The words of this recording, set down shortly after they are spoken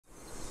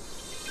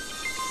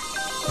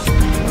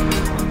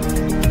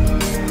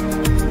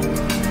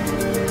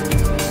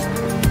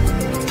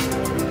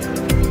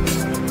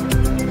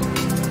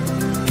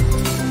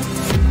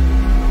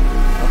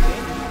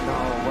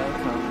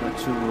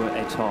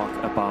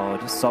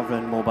about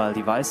sovereign mobile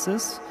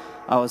devices.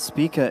 Our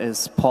speaker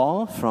is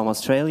Paul from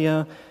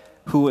Australia,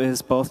 who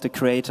is both the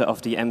creator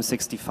of the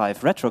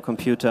M65 retro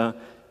computer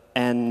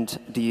and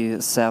the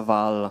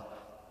Serval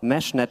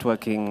mesh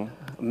network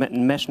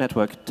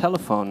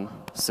telephone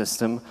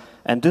system.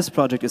 And this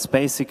project is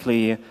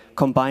basically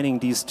combining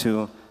these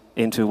two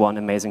into one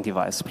amazing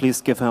device.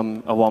 Please give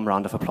him a warm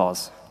round of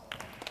applause.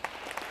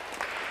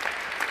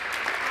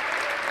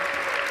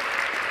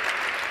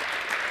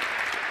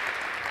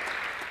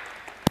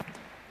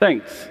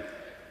 Thanks.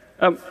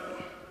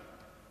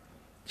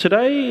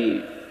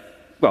 Today,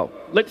 well,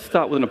 let's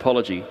start with an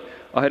apology.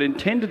 I had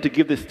intended to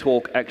give this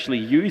talk actually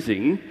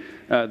using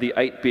the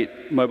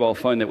 8-bit mobile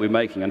phone that we're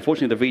making.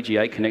 Unfortunately, the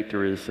VGA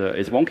connector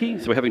is wonky,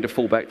 so we're having to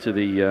fall back to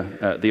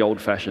the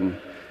old-fashioned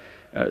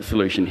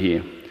solution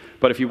here.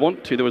 But if you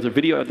want to, there was a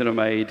video that I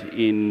made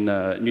in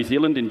New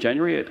Zealand in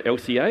January at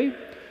LCA,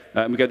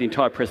 and we got the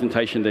entire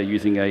presentation there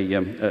using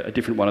a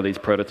different one of these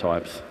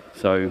prototypes.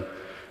 So,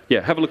 yeah,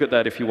 have a look at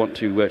that if you want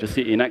to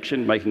see it in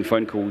action, making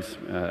phone calls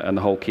and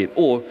the whole kit.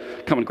 Or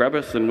come and grab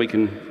us and we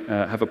can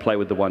have a play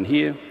with the one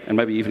here, and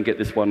maybe even get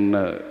this one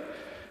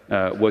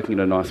working in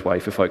a nice way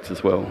for folks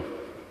as well.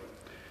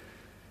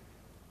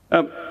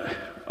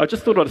 I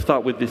just thought I'd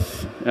start with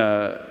this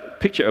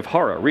picture of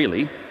horror,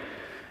 really.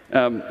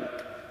 I'm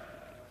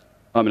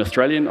an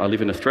Australian, I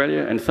live in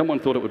Australia, and someone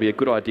thought it would be a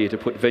good idea to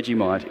put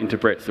Vegemite into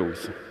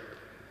pretzels.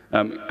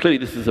 Clearly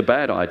this is a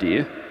bad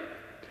idea,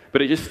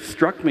 but it just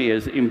struck me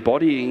as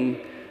embodying,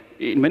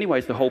 in many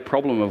ways, the whole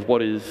problem of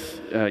what is,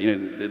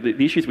 the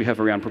issues we have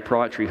around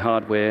proprietary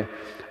hardware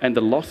and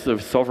the loss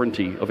of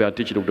sovereignty of our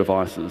digital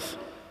devices.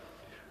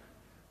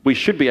 We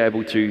should be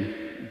able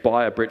to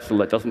buy a pretzel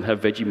that doesn't have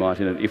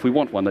Vegemite in it if we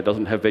want one that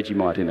doesn't have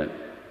Vegemite in it.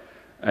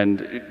 And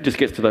it just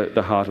gets to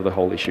the heart of the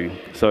whole issue.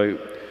 So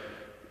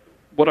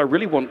what I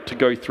really want to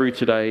go through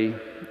today,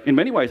 in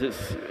many ways,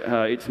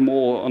 it's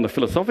more on the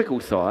philosophical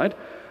side,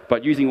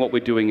 but using what we're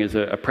doing as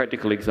a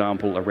practical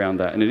example around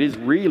that. And it is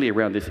really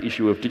around this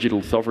issue of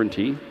digital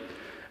sovereignty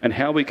and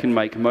how we can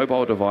make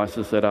mobile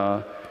devices that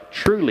are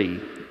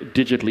truly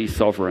digitally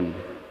sovereign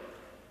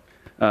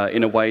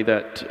in a way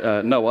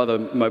that no other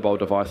mobile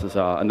devices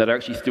are, and that are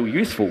actually still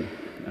useful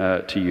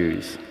to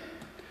use.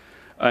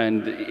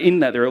 And in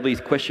that, there are all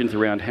these questions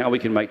around how we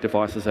can make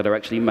devices that are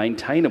actually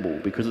maintainable,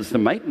 because it's the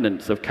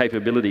maintenance of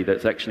capability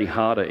that's actually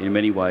harder in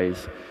many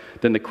ways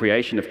than the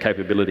creation of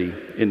capability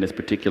in this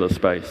particular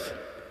space.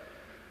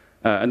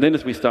 And then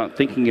as we start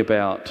thinking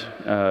about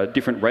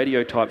different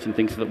radio types and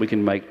things so that we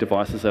can make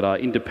devices that are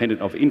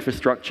independent of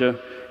infrastructure,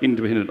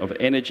 independent of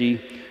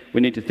energy, we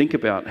need to think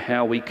about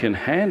how we can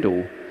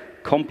handle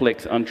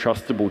complex,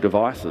 untrustable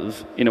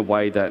devices in a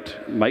way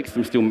that makes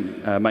them still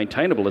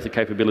maintainable as a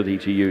capability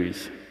to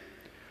use.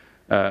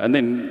 And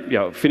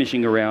then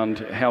finishing around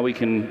how we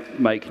can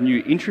make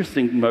new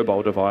interesting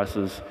mobile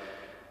devices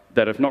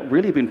that have not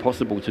really been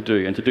possible to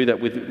do, and to do that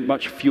with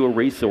much fewer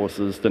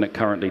resources than it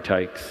currently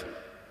takes.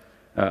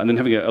 And then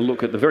having a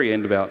look at the very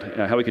end about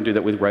how we can do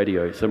that with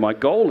radio. So my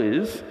goal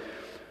is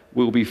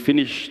we'll be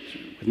finished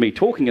with me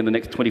talking in the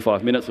next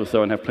 25 minutes or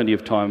so and have plenty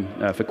of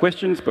time for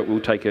questions, but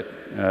we'll take it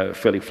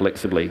fairly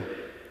flexibly.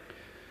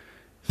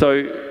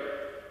 So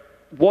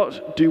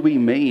what do we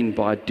mean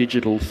by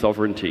digital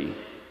sovereignty?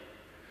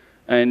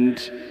 And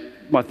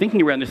my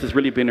thinking around this has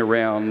really been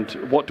around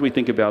what do we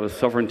think about as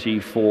sovereignty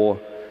for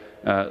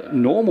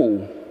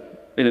normal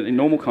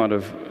kind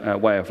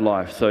of way of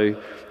life. So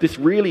this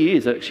really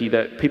is actually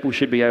that people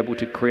should be able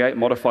to create,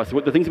 modify. So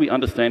the things we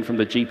understand from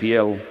the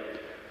GPL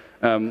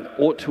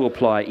ought to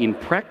apply in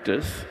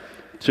practice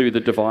to the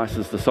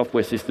devices, the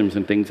software systems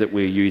and things that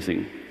we're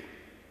using.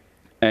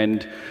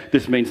 And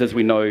this means, as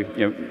we know,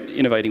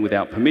 innovating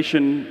without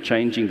permission,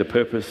 changing the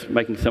purpose,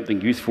 making something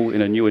useful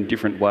in a new and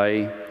different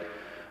way.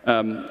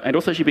 And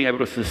also actually being able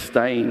to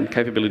sustain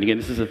capability. Again,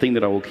 this is a thing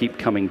that I will keep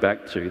coming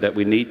back to, that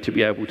we need to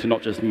be able to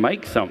not just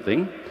make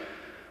something,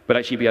 but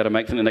actually be able to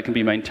make something that can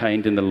be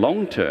maintained in the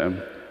long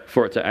term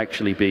for it to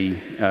actually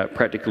be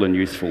practical and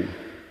useful.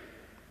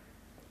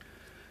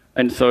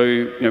 And so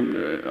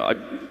I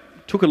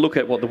took a look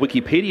at what the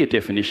Wikipedia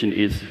definition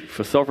is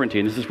for sovereignty,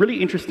 and there's this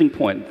really interesting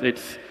point.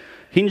 It's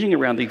hinging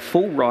around the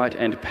full right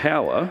and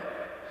power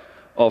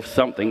of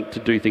something to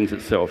do things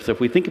itself. So if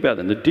we think about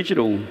it in the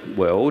digital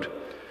world,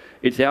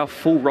 it's our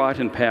full right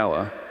and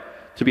power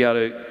to be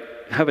able to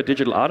have a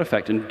digital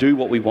artifact and do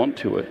what we want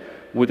to it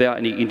without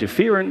any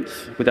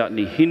interference, without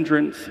any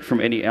hindrance from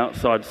any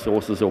outside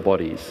sources or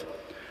bodies.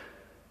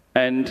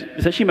 And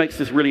this actually makes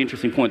this really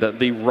interesting point that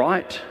the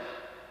right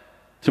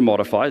to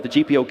modify, the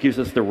GPL gives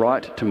us the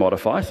right to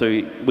modify,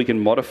 so we can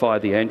modify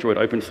the Android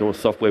open source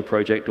software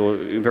project or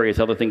various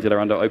other things that are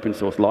under open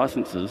source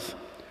licenses,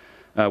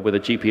 whether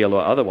GPL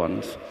or other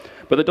ones.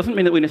 But that doesn't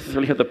mean that we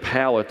necessarily have the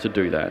power to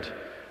do that.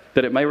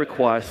 That it may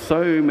require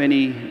so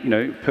many,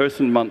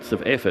 person months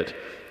of effort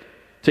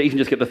to even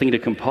just get the thing to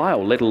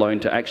compile, let alone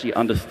to actually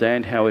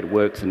understand how it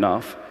works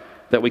enough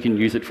that we can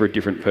use it for a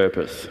different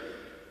purpose.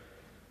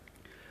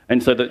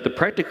 And so the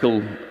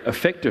practical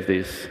effect of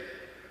this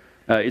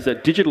is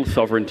that digital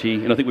sovereignty,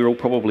 and I think we're all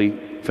probably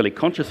fairly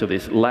conscious of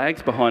this,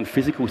 lags behind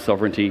physical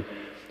sovereignty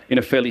in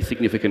a fairly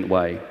significant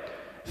way.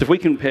 So if we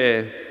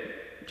compare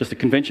just a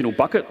conventional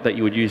bucket that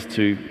you would use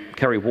to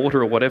carry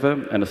water or whatever,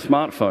 and a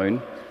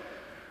smartphone,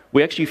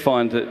 we actually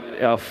find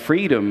that our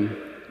freedom,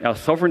 our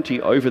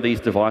sovereignty over these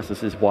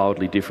devices is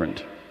wildly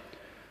different.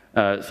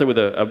 So with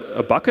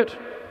a bucket,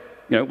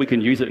 we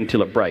can use it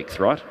until it breaks,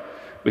 right?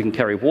 We can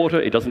carry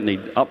water, it doesn't need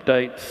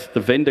updates,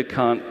 the vendor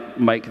can't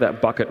make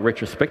that bucket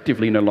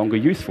retrospectively no longer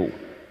useful.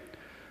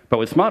 But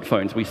with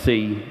smartphones, we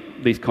see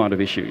these kind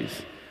of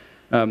issues.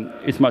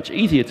 It's much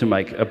easier to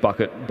make a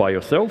bucket by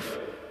yourself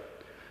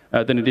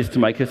than it is to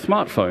make a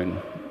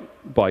smartphone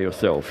by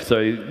yourself.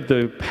 So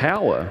the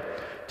power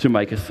to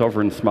make a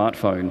sovereign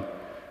smartphone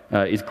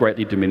is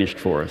greatly diminished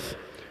for us.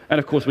 And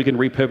of course, we can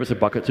repurpose a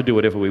bucket to do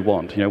whatever we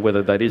want,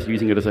 whether that is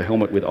using it as a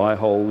helmet with eye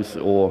holes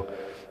or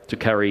to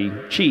carry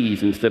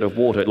cheese instead of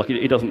water. Like,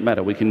 it doesn't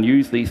matter. We can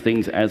use these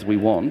things as we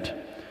want.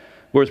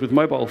 Whereas with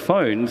mobile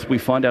phones, we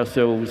find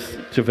ourselves,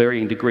 to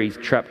varying degrees,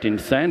 trapped in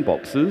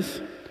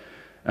sandboxes.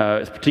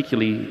 It's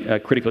particularly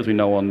critical, as we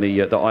know, on the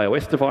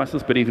iOS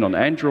devices, but even on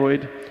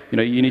Android,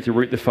 you need to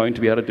root the phone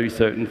to be able to do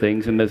certain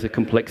things, and there's a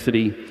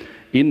complexity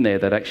in there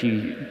that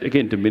actually,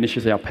 again,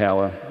 diminishes our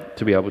power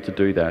to be able to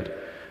do that.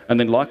 And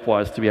then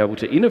likewise, to be able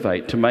to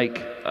innovate, to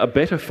make a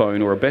better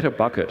phone or a better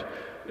bucket,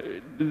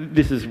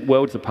 this is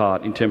worlds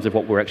apart in terms of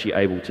what we're actually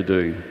able to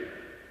do.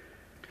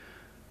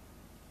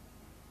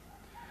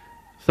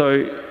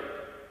 So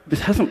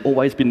this hasn't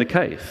always been the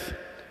case.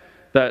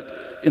 That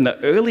in the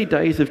early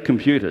days of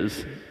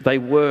computers, they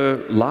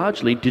were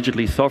largely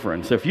digitally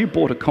sovereign. So if you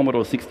bought a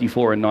Commodore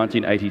 64 in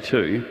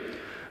 1982,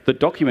 the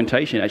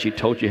documentation actually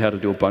told you how to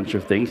do a bunch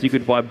of things. You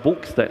could buy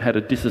books that had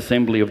a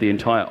disassembly of the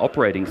entire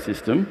operating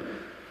system.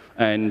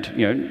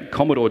 And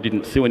Commodore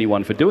didn't sue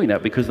anyone for doing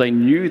that because they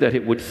knew that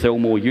it would sell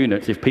more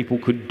units if people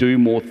could do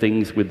more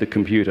things with the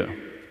computer.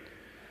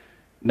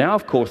 Now,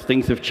 of course,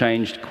 things have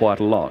changed quite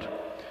a lot.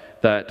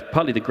 That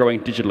partly the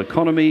growing digital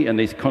economy and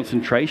these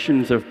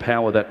concentrations of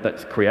power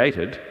that's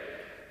created,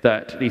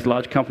 that these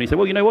large companies say,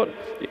 well, you know what?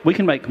 We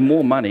can make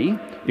more money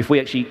if we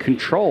actually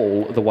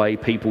control the way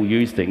people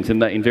use things,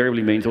 and that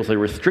invariably means also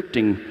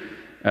restricting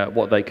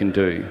what they can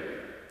do.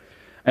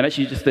 And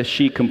actually just the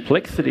sheer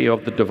complexity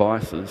of the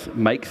devices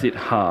makes it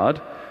hard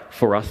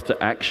for us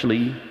to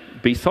actually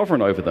be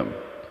sovereign over them.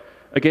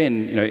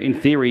 Again,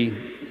 in theory,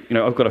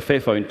 I've got a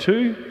Fairphone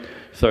 2,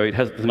 so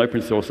there's an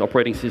open source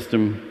operating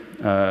system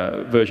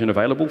version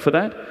available for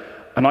that,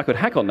 and I could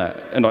hack on that,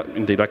 and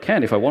indeed I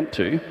can if I want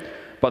to,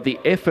 but the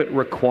effort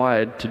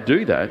required to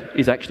do that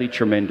is actually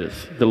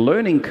tremendous. The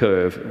learning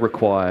curve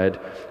required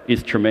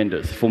is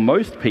tremendous. For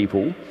most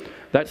people,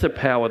 that's a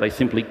power they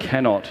simply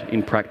cannot,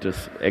 in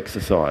practice,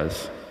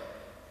 exercise.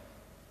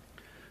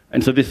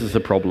 And so this is a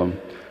problem.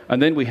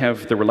 And then we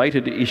have the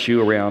related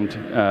issue around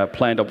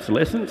planned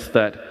obsolescence,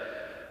 that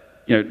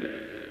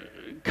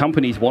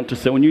companies want to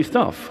sell new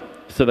stuff.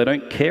 So they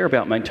don't care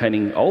about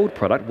maintaining old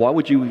product. Why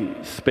would you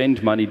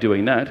spend money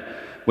doing that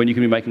when you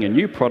can be making a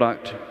new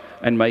product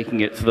and making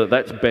it so that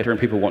that's better and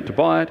people want to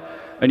buy it?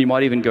 And you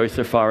might even go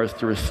so far as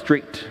to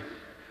restrict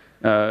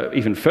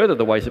even further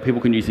the ways that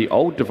people can use the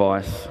old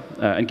device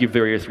and give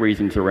various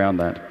reasons around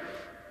that.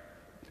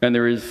 And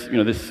there is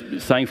this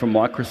saying from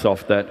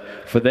Microsoft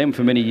that for them,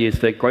 for many years,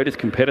 their greatest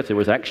competitor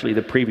was actually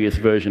the previous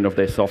version of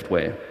their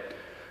software.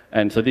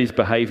 And so these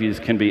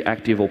behaviours can be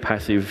active or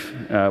passive,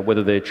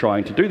 whether they're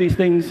trying to do these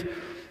things.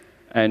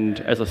 And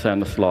as I say on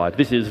the slide,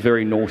 this is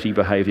very naughty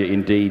behaviour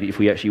indeed if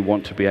we actually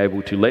want to be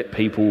able to let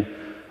people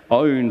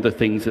own the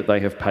things that they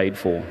have paid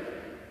for.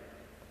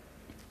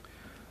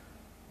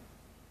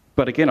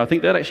 But again, I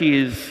think that actually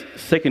is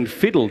second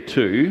fiddle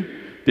to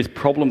this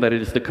problem that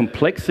it is the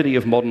complexity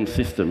of modern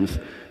systems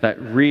that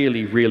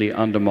really, really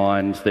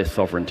undermines their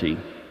sovereignty,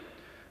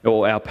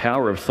 or our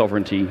power of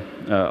sovereignty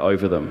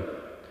over them.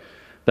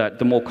 That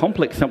the more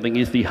complex something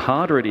is, the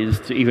harder it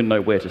is to even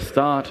know where to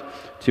start,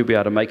 to be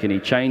able to make any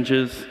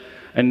changes.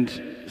 And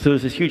so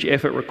there's this huge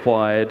effort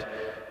required.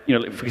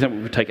 For example,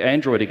 if we take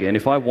Android again,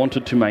 if I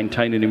wanted to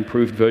maintain an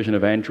improved version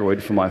of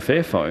Android for my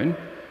Fairphone,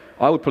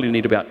 I would probably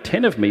need about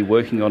 10 of me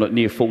working on it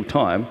near full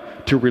time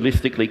to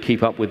realistically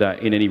keep up with that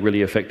in any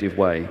really effective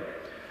way.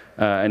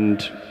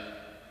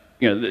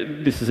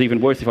 This is even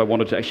worse if I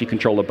wanted to actually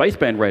control a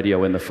baseband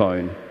radio in the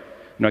phone.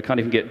 I can't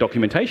even get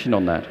documentation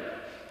on that.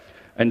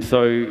 And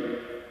so,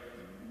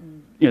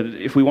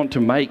 if we want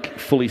to make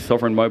fully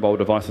sovereign mobile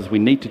devices, we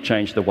need to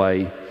change the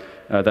way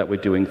that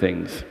we're doing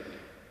things.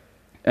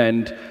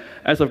 And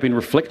as I've been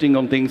reflecting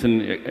on things,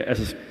 and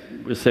as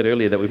was said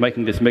earlier, that we're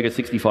making this Mega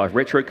 65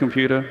 retro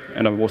computer,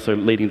 and I'm also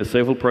leading the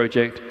Serval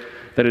project,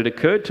 that it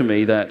occurred to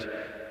me that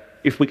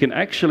if we can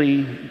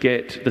actually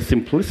get the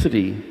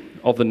simplicity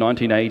of the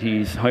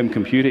 1980s home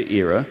computer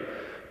era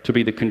to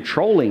be the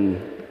controlling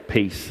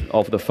piece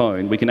of the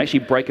phone, we can actually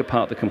break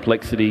apart the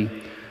complexity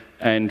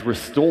and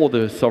restore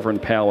the sovereign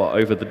power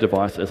over the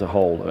device as a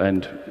whole.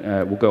 And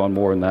we'll go on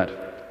more on that.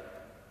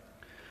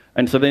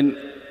 And so then,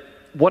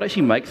 what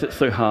actually makes it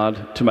so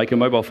hard to make a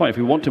mobile phone? If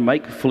we want to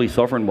make fully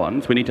sovereign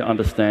ones, we need to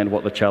understand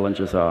what the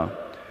challenges are.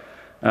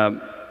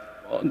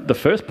 The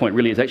first point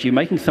really is actually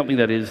making something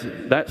that is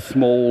that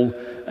small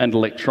and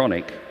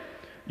electronic.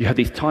 You have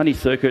these tiny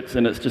circuits,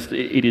 and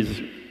it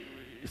is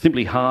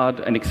simply hard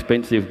and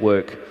expensive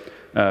work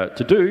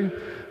to do.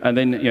 And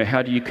then,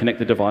 how do you connect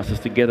the devices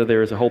together?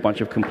 There is a whole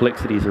bunch of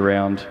complexities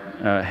around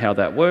how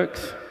that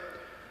works.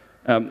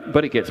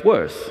 But it gets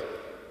worse.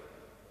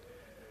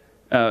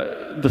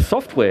 The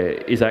software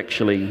is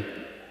actually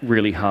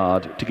really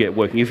hard to get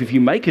working. If you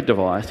make a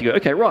device, you go,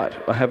 okay, right,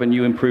 I have a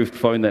new improved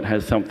phone that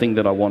has something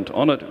that I want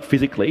on it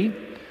physically,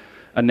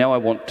 and now I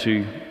want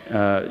to,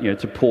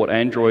 to port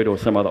Android or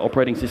some other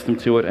operating system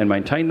to it and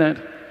maintain that.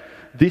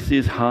 This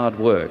is hard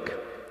work.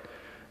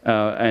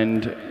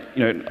 And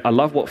I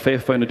love what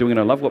Fairphone are doing, and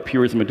I love what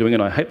Purism are doing,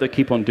 and I hope they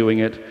keep on doing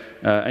it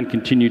and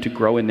continue to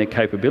grow in their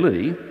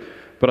capability.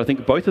 But I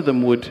think both of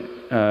them would,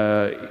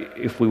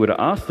 if we were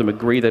to ask them,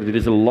 agree that it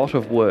is a lot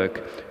of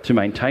work to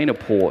maintain a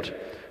port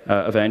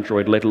of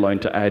Android, let alone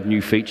to add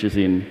new features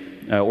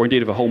in, or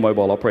indeed of a whole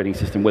mobile operating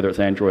system, whether it's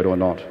Android or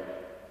not.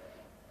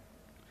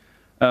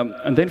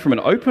 And then from an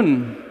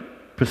open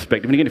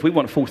perspective, and again, if we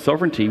want full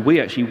sovereignty, we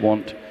actually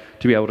want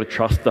to be able to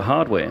trust the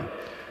hardware.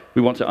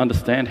 We want to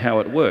understand how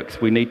it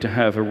works. We need to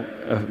have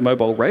a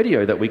mobile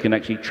radio that we can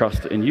actually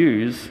trust and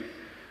use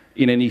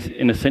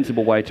in a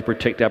sensible way to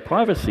protect our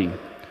privacy.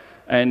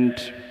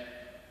 And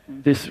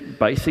this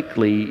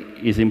basically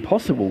is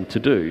impossible to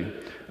do.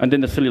 And then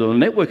the cellular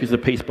network is the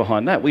piece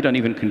behind that. We don't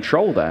even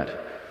control that.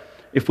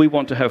 If we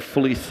want to have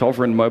fully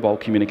sovereign mobile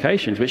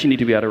communications, we actually need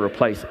to be able to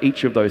replace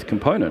each of those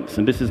components,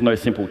 and this is no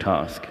simple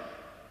task.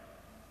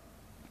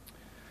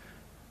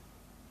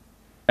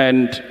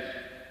 And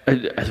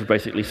as I've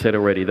basically said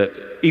already, that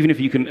even if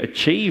you can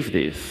achieve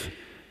this,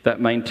 that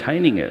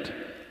maintaining it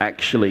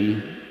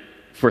actually,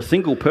 for a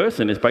single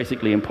person, is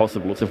basically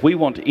impossible. So if we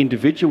want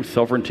individual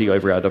sovereignty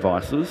over our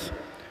devices,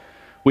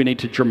 we need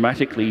to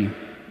dramatically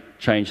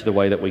change the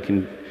way that we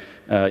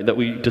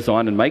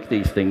design and make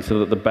these things so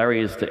that the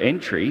barriers to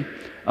entry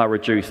are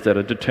reduced, that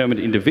a determined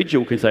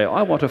individual can say,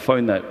 I want a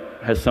phone that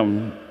has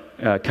some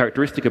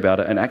characteristic about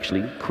it, and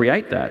actually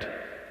create that.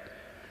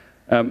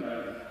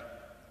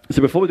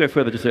 So before we go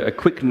further, just a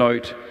quick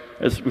note.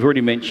 As we've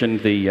already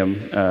mentioned,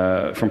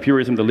 from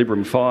Purism, the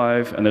Librem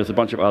 5, and there's a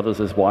bunch of others,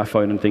 there's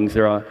Wi-Phone and things.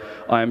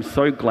 I am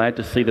so glad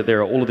to see that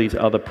there are all of these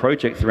other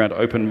projects around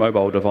open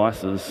mobile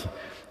devices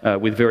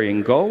with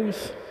varying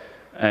goals,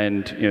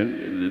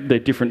 and they're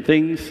different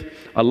things.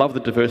 I love the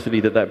diversity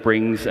that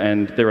brings,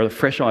 and there are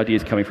fresh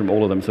ideas coming from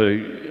all of them.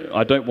 So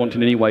I don't want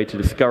in any way to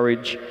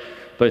discourage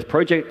those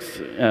projects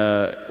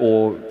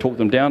or talk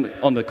them down.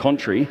 On the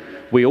contrary,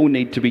 we all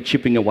need to be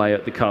chipping away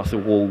at the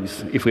castle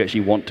walls if we actually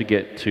want to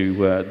get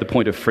to the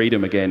point of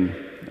freedom again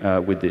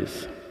with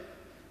this.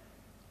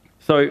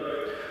 So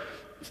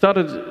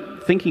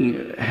started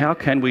thinking, how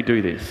can we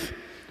do this?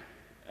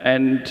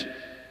 And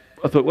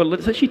I thought, well,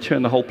 let's actually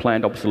turn the whole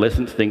planned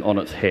obsolescence thing on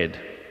its head.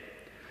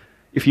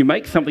 If you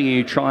make something and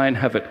you try and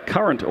have it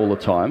current all the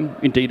time,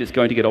 indeed it's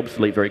going to get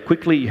obsolete very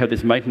quickly. You have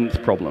this maintenance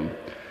problem.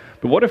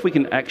 But what if we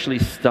can actually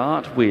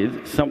start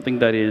with something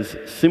that is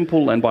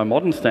simple and by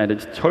modern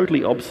standards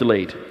totally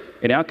obsolete?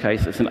 In our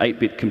case, it's an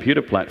 8-bit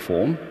computer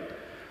platform,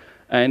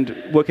 and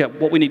work out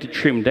what we need to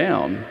trim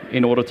down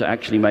in order to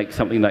actually make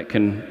something that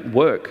can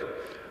work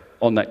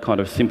on that kind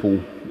of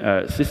simple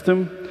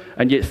system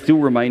and yet still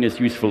remain as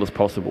useful as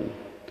possible.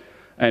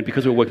 And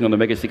because we're working on the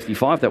Mega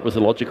 65, that was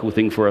a logical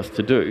thing for us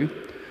to do.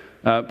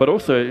 But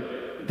also,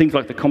 things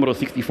like the Commodore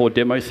 64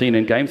 demo scene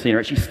and game scene are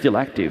actually still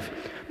active.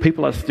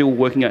 People are still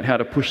working out how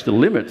to push the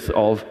limits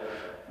of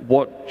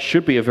what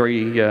should be a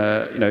very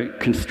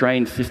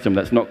constrained system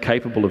that's not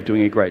capable of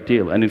doing a great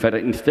deal, and in fact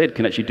it instead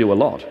can actually do a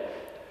lot.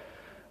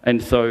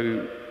 And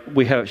so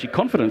we have actually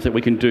confidence that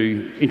we can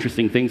do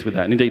interesting things with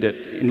that. And indeed,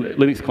 in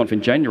LinuxConf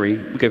in January,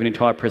 we gave an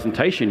entire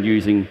presentation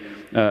using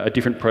a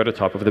different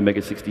prototype of the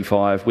Mega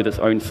 65 with its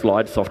own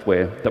slide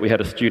software that we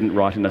had a student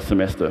write in a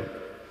semester.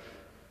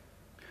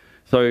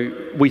 So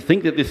we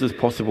think that this is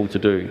possible to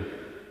do.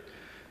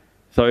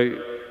 So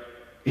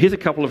here's a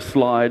couple of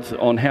slides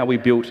on how we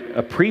built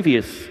a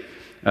previous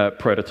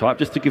prototype,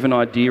 just to give an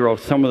idea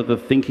of some of the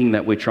thinking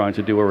that we're trying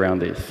to do around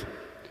this.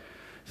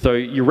 So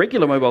your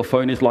regular mobile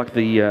phone is like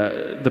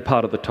the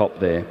part at the top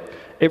there.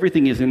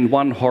 Everything is in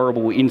one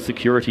horrible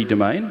insecurity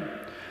domain.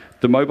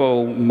 The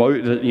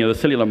the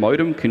cellular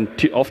modem can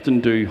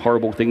often do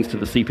horrible things to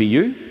the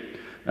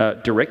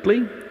CPU directly.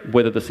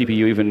 Whether the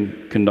CPU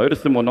even can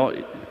notice them or not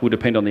will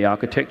depend on the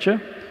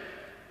architecture.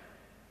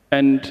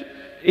 And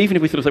even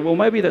if we sort of say, well,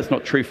 maybe that's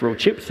not true for all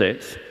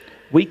chipsets,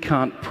 we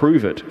can't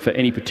prove it for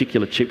any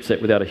particular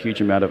chipset without a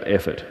huge amount of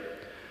effort.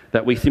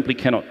 That we simply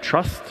cannot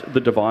trust the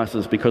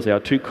devices because they are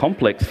too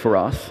complex for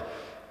us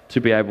to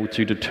be able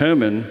to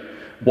determine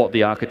what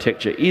the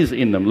architecture is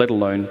in them, let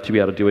alone to be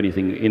able to do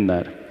anything in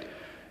that.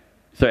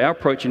 So our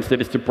approach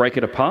instead is to break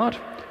it apart,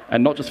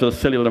 and not just for the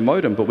cellular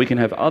modem, but we can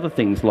have other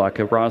things like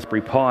a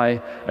Raspberry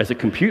Pi as a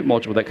compute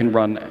module that can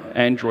run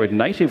Android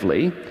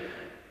natively,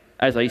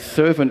 as a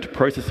servant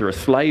processor, a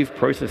slave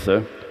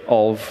processor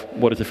of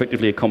what is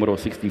effectively a Commodore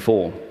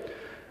 64.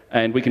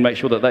 And we can make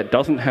sure that that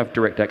doesn't have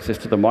direct access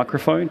to the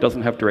microphone,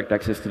 doesn't have direct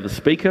access to the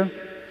speaker,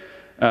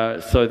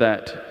 so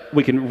that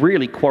we can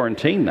really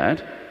quarantine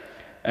that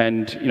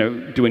and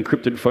do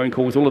encrypted phone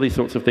calls, all of these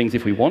sorts of things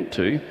if we want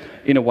to,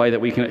 in a way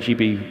that we can actually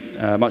be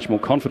much more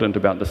confident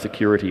about the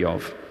security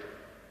of.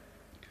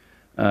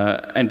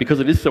 And because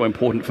it is so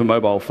important for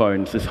mobile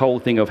phones, this whole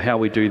thing of how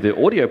we do the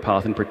audio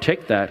path and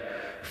protect that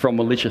from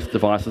malicious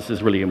devices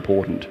is really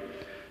important.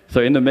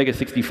 So in the Mega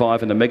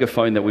 65 and the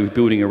MEGAphone that we're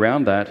building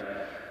around that,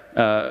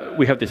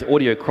 we have this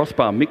audio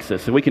crossbar mixer,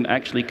 so we can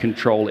actually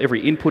control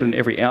every input and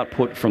every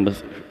output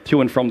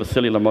to and from the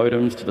cellular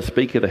modems, to the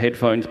speaker, the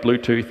headphones,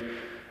 Bluetooth,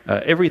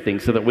 everything,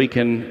 so that we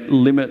can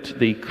limit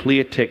the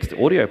clear text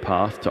audio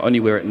path to only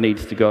where it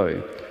needs to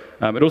go.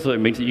 It also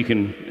means that you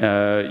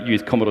can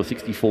use Commodore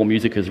 64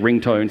 music as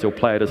ringtones or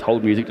play it as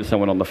hold music to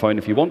someone on the phone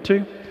if you want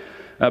to,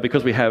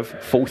 because we have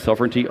full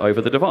sovereignty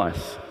over the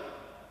device.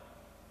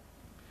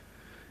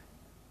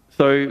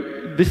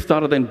 So this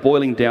started then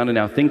boiling down in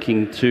our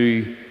thinking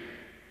to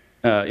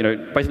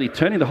basically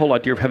turning the whole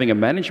idea of having a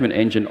management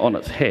engine on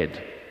its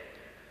head.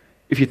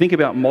 If you think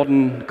about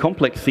modern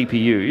complex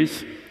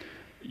CPUs,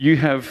 you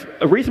have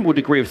a reasonable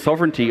degree of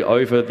sovereignty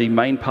over the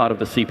main part of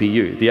the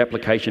CPU, the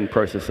application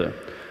processor.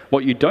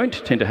 What you don't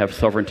tend to have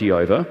sovereignty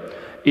over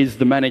is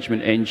the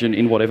management engine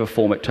in whatever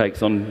form it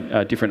takes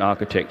on different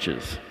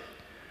architectures.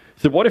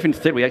 So what if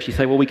instead we actually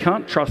say, well, we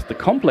can't trust the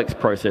complex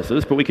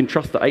processors, but we can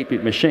trust the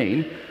 8-bit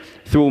machine,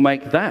 so we'll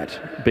make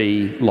that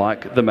be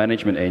like the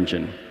management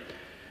engine.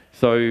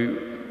 So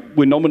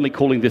we're nominally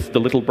calling this the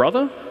little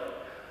brother,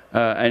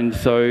 and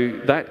so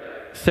that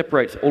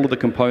separates all of the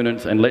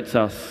components and lets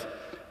us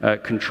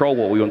control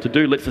what we want to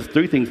do, lets us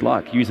do things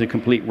like use a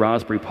complete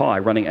Raspberry Pi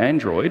running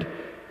Android,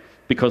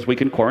 because we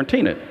can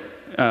quarantine it.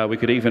 We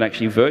could even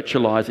actually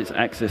virtualize its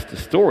access to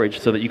storage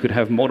so that you could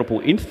have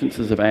multiple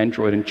instances of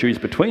Android and choose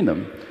between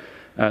them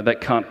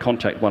that can't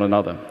contact one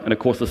another. And of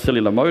course the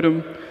cellular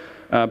modem,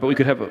 but we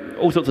could have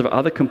all sorts of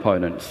other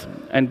components.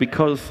 And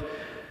because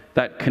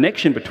that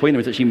connection between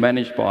them is actually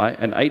managed by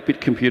an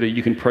 8-bit computer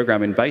you can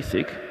program in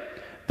BASIC,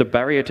 the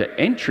barrier to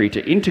entry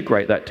to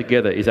integrate that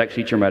together is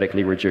actually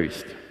dramatically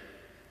reduced.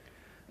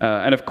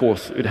 And of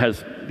course, it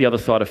has the other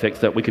side effects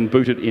that we can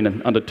boot it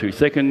in under 2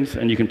 seconds,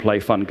 and you can play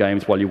fun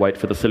games while you wait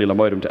for the cellular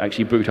modem to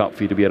actually boot up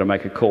for you to be able to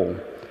make a call.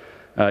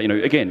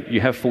 Again, you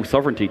have full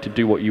sovereignty to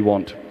do what you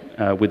want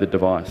with the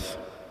device.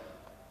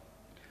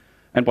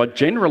 And by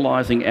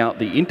generalizing out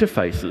the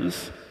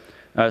interfaces,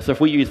 so if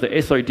we use the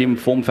SODIMM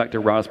form factor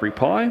Raspberry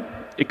Pi,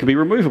 it can be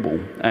removable.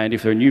 And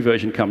if a new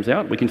version comes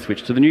out, we can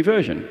switch to the new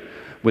version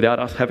without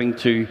us having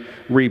to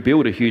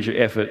rebuild a huge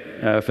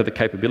effort for the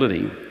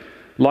capability.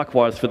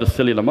 Likewise, for the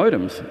cellular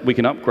modems, we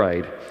can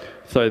upgrade.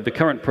 So the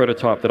current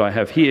prototype that I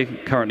have here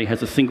currently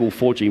has a single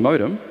 4G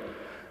modem.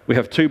 We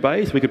have 2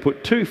 bays, we could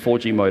put 2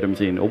 4G modems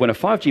in, or when a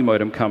 5G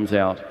modem comes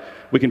out,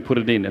 we can put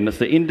it in, and it's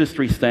the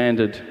industry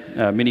standard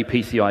mini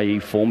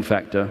PCIe form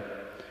factor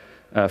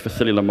for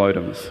cellular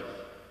modems.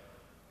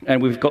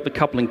 And we've got the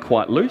coupling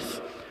quite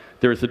loose.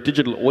 There is a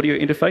digital audio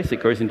interface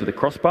that goes into the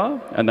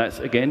crossbar, and that's,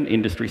 again,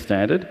 industry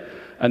standard.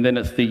 And then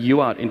it's the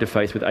UART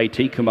interface with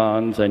AT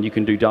commands, and you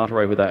can do data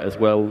over that as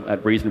well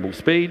at reasonable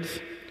speeds.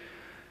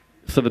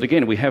 So that,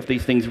 again, we have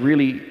these things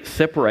really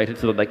separated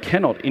so that they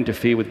cannot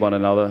interfere with one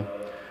another.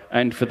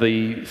 And for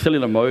the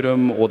cellular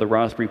modem or the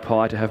Raspberry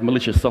Pi to have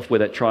malicious software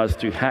that tries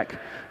to hack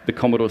the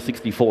Commodore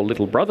 64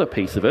 little brother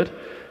piece of it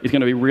is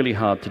going to be really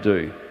hard to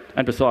do.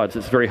 And besides,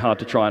 it's very hard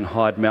to try and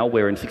hide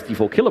malware in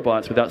 64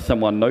 kilobytes without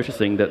someone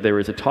noticing that there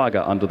is a tiger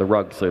under the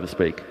rug, so to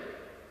speak.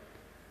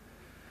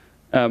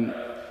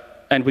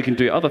 And we can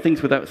do other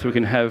things with that, so we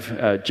can have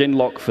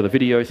genlock for the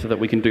video so that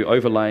we can do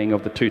overlaying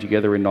of the two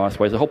together in nice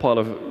ways. A whole pile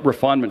of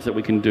refinements that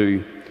we can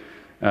do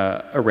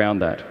around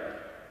that.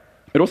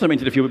 It also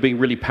means that if you were being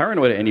really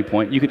paranoid at any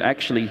point, you could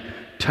actually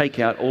take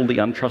out all the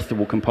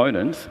untrustable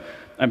components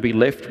and be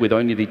left with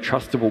only the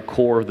trustable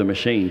core of the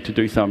machine to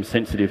do some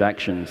sensitive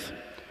actions.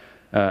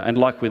 And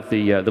like with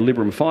the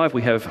Librem 5,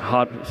 we have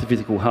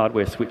physical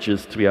hardware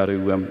switches to be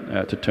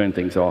able to turn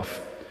things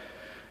off.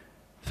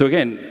 So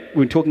again,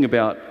 we're talking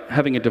about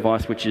having a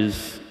device which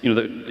is,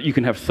 that you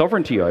can have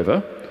sovereignty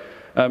over.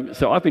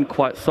 So I've been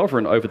quite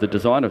sovereign over the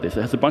design of this.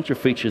 It has a bunch of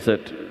features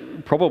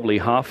that probably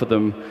half of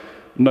them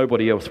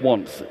nobody else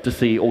wants to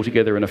see all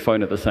together in a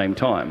phone at the same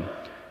time.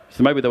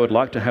 So maybe they would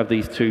like to have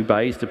these 2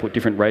 bays to put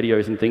different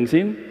radios and things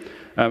in.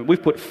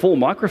 We've put 4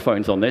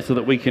 microphones on there so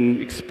that we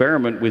can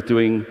experiment with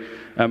doing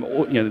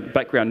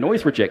background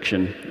noise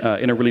rejection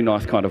in a really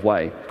nice kind of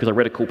way. Because I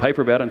read a cool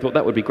paper about it and thought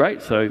that would be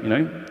great. So,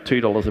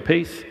 $2 a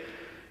piece,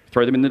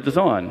 throw them in the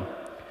design.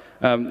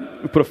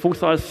 We put a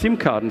full-size SIM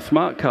card and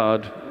smart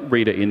card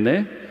reader in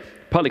there,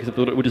 partly because I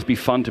thought it would just be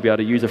fun to be able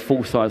to use a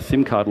full-size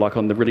SIM card like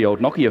on the really old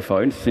Nokia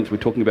phones, since we're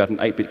talking about an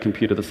 8-bit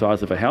computer the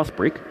size of a house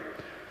brick.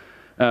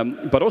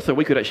 But also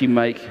we could actually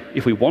make,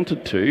 if we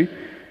wanted to,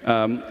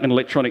 an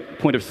electronic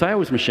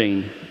point-of-sales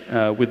machine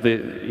with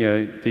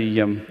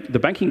the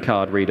banking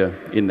card reader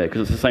in there,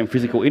 because it's the same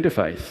physical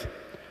interface.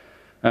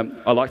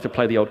 I like to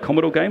play the old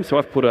Commodore game, so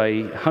I've put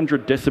a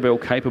 100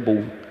 decibel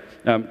capable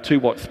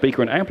 2-watt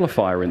speaker and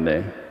amplifier in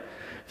there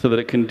so that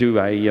it can do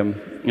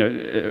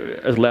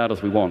as loud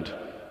as we want.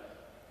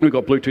 We've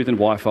got Bluetooth and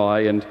Wi-Fi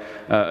and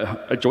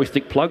a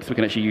joystick plug, so we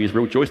can actually use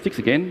real joysticks.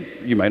 Again,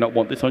 you may not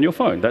want this on your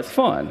phone. That's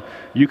fine.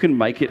 You can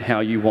make it how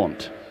you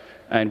want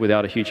and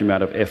without a huge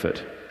amount of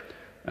effort.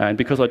 And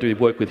because I do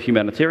work with the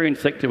humanitarian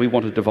sector, we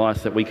want a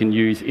device that we can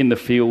use in the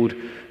field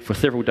for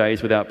several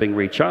days without being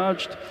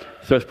recharged.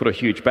 So let's put a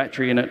huge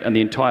battery in it, and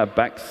the entire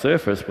back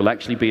surface will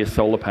actually be a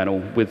solar panel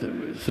with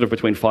sort of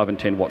between 5 and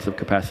 10 watts of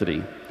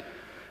capacity.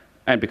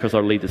 And because I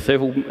lead the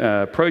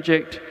Seville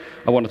project,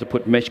 I wanted to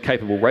put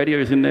mesh-capable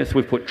radios in there, so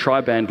we've put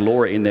tri-band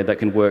LoRa in there that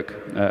can work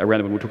around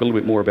them, and we'll talk a little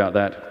bit more about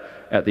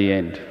that at the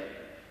end.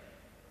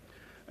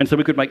 And so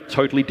we could make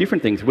totally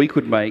different things. We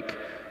could make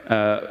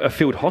a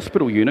field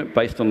hospital unit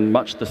based on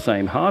much the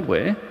same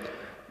hardware,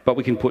 but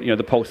we can put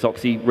the pulse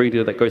oxy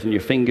reader that goes on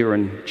your finger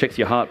and checks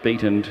your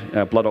heartbeat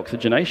and blood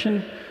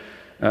oxygenation.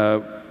 We've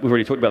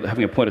already talked about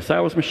having a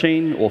point-of-sales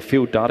machine or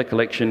field data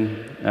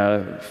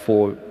collection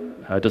for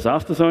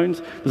disaster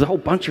zones. There's a whole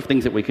bunch of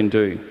things that we can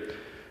do.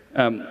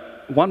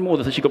 One more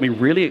that's actually got me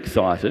really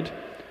excited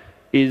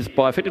is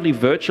by effectively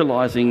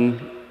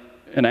virtualizing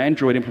an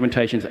Android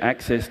implementation's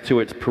access to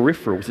its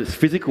peripherals, its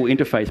physical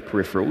interface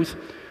peripherals,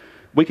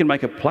 we can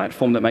make a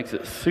platform that makes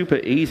it super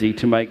easy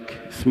to make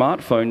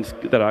smartphones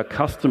that are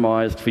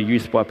customized for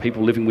use by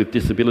people living with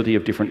disability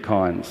of different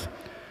kinds.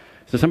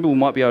 So some people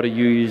might be able to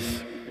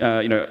use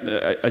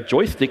a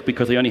joystick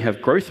because they only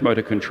have gross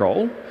motor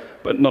control,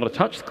 but not a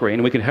touch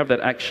screen. We can have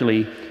that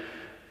actually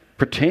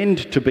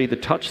pretend to be the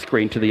touch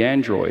screen to the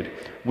Android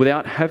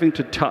without having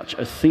to touch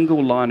a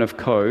single line of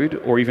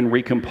code or even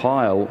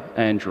recompile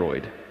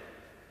Android.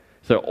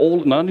 So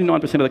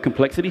 99% of the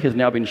complexity has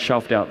now been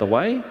shoved out the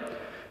way.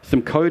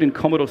 Some code in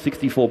Commodore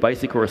 64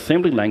 BASIC or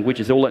assembly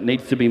language is all that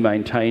needs to be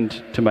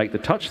maintained to make the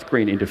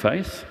touchscreen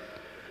interface.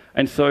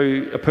 And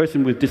so a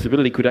person with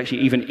disability could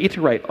actually even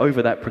iterate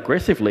over that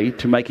progressively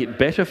to make it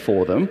better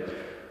for them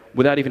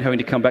without even having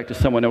to come back to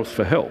someone else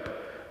for help.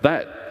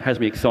 That has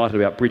me excited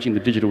about bridging the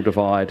digital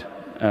divide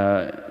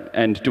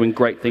and doing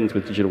great things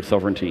with digital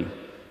sovereignty.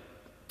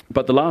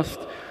 But the last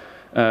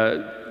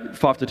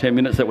 5 to 10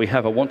 minutes that we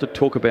have, I want to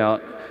talk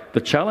about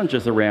the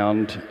challenges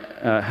around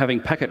having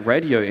packet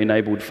radio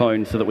enabled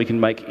phones so that we can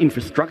make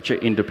infrastructure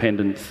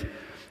independence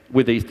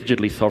with these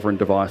digitally sovereign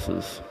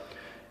devices.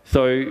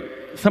 So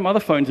some other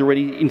phones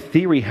already, in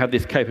theory, have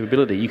this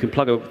capability. You can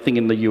plug a thing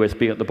in the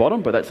USB at the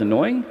bottom, but that's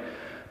annoying.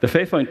 The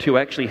Fairphone 2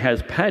 actually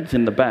has pads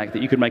in the back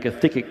that you could make a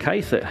thicker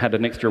case that had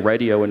an extra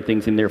radio and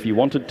things in there if you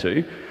wanted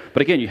to.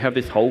 But again, you have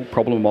this whole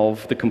problem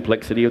of the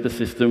complexity of the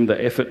system,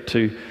 the effort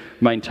to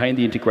maintain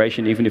the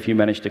integration even if you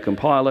manage to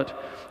compile it,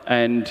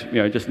 and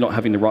just not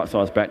having the right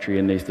size battery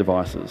in these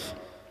devices.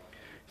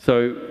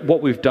 So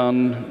what we've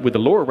done with the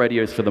LoRa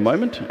radios for the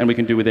moment, and we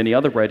can do with any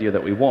other radio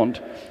that we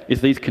want,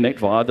 is these connect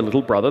via the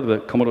little brother, the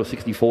Commodore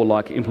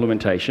 64-like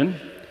implementation.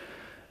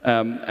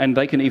 And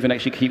they can even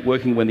actually keep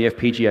working when the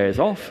FPGA is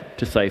off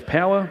to save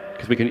power,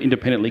 because we can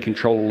independently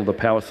control all the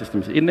power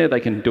systems in there. They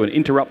can do an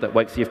interrupt that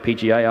wakes the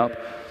FPGA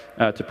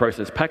up to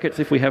process packets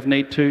if we have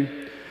need to.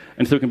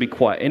 And so it can be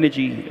quite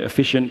energy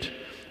efficient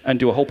and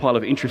do a whole pile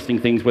of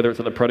interesting things, whether it's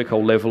at the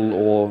protocol level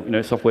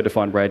or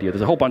software-defined radio.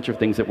 There's a whole bunch of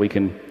things that we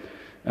can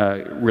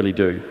really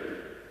do.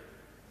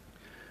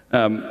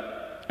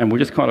 And we'll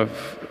just kind of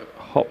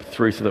hop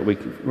through so that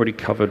we've already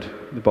covered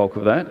the bulk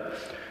of that.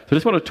 So I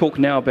just want to talk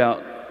now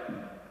about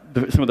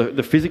some of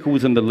the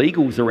physicals and the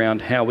legals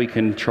around how we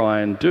can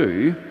try and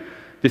do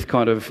this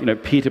kind of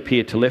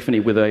peer-to-peer telephony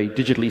with a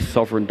digitally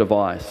sovereign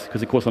device.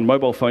 Because of course on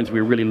mobile phones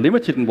we're really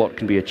limited in what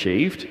can be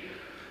achieved,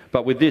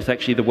 but with this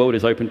actually the world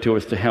is open to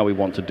us to how we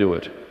want to do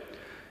it.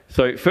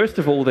 So first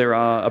of all, there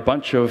are a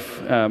bunch of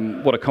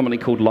what are commonly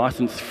called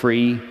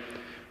license-free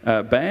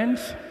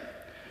bands.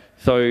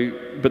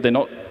 But they're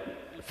not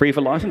free of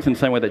a license in the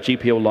same way that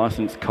GPL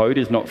license code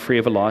is not free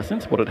of a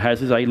license. What it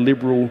has is a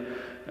liberal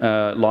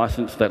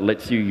license that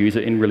lets you use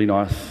it in really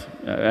nice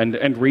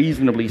and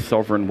reasonably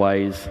sovereign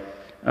ways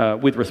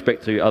with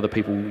respect to other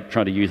people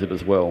trying to use it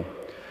as well.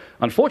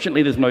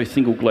 Unfortunately, there's no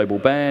single global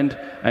band,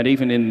 and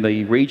even in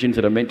the regions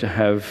that are meant to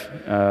have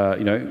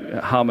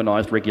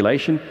harmonized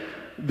regulation,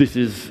 this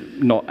is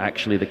not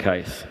actually the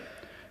case.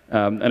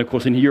 And of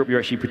course, in Europe, you're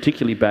actually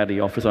particularly badly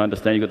off, as I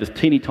understand. You've got this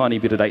teeny tiny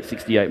bit at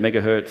 868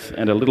 megahertz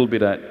and a little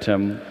bit at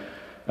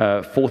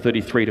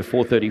 433 to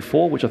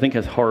 434, which I think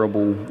has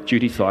horrible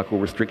duty cycle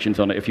restrictions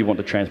on it if you want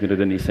to transmit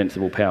at any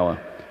sensible power.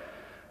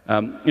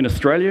 In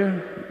Australia,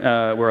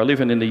 where I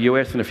live, and in the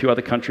US and a few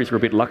other countries, we're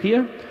a bit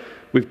luckier.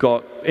 We've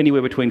got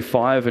anywhere between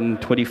 5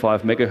 and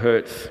 25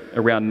 megahertz,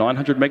 around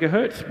 900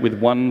 megahertz, with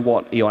 1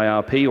 watt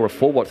EIRP or a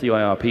 4 watts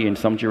EIRP in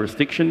some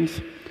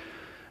jurisdictions.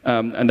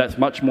 And that's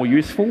much more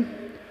useful.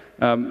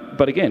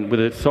 But again, with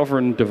a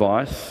sovereign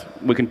device,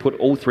 we can put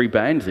all 3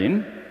 bands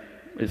in.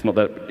 It's not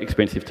that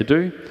expensive to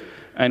do.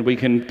 And we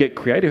can get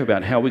creative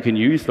about how we can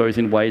use those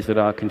in ways that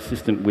are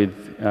consistent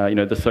with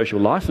the social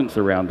license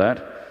around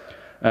that.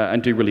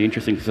 and do really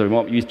interesting things. So we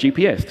might use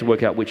GPS to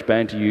work out which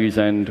band to use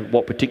and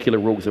what particular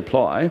rules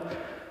apply,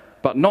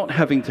 but not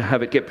having to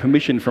have it get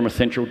permission from a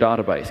central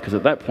database, because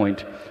at that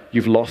point,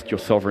 you've lost your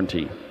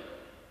sovereignty.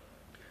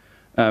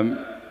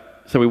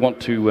 So we want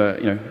to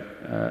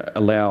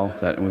allow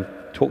that, and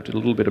we've talked a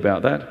little bit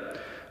about that.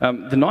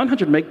 The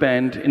 900 meg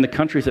band in the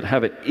countries that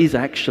have it is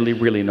actually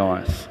really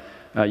nice.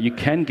 You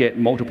can get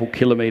multiple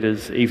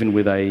kilometres even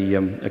with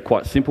a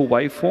quite simple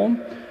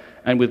waveform,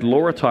 and with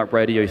LoRa-type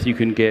radios you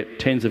can get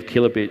tens of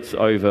kilobits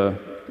over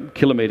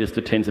kilometres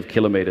to tens of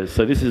kilometres.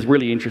 So this is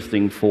really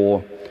interesting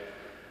for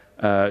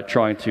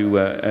trying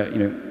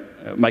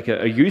to make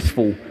a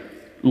useful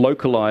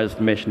localised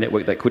mesh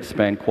network that could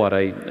span quite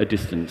a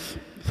distance.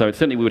 So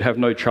certainly we would have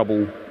no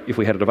trouble if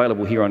we had it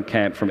available here on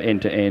camp from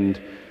end to end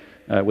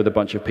with a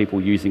bunch of people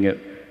using it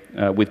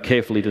with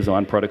carefully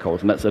designed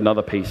protocols. And that's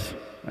another piece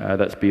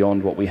that's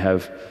beyond what we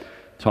have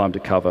time to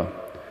cover.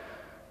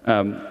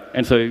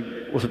 And so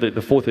also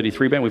the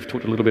 433 band, we've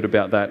talked a little bit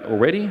about that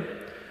already.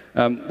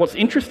 What's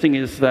interesting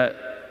is that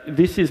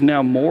this is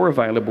now more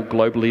available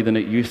globally than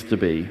it used to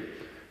be.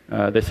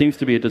 There seems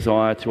to be a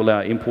desire to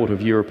allow import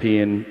of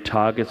European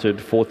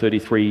targeted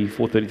 433,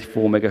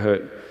 434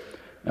 megahertz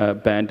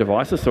band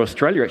devices. So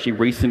Australia actually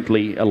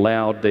recently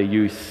allowed their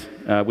use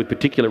with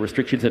particular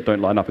restrictions that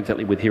don't line up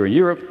exactly with here in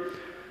Europe.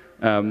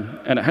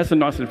 And it has a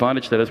nice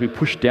advantage that as we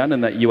push down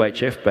in that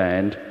UHF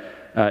band,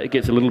 it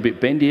gets a little bit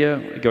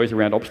bendier, it goes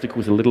around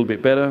obstacles a little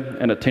bit better,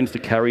 and it tends to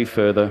carry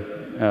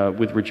further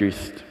with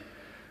reduced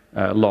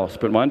loss.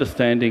 But my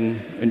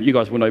understanding, and you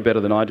guys will know better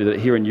than I do, that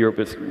here in Europe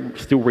it's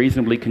still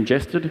reasonably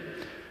congested,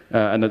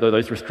 and that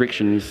those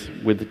restrictions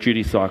with the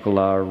duty cycle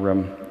are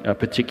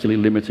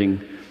particularly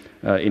limiting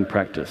in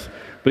practice.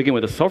 But again,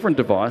 with a sovereign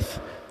device,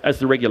 as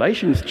the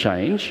regulations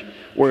change,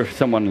 or if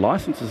someone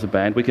licenses a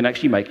band, we can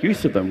actually make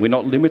use of them. We're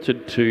not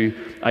limited to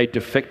a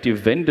defective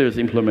vendor's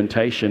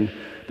implementation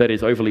that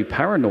is overly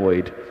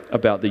paranoid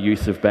about the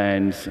use of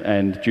bands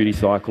and duty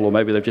cycle, or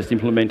maybe they've just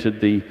implemented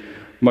the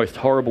most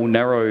horrible,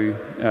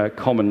 narrow,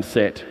 common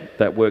set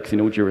that works in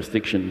all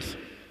jurisdictions.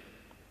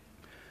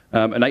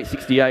 An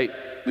 868,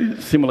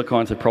 similar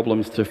kinds of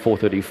problems to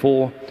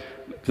 434.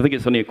 I think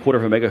it's only 1/4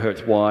 of a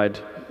megahertz wide.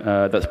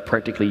 That's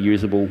practically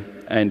usable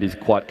and is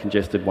quite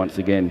congested once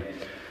again.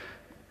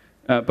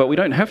 But we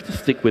don't have to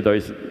stick with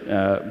those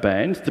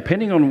bands.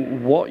 Depending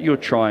on what you're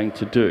trying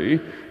to do,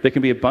 there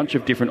can be a bunch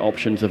of different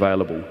options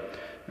available.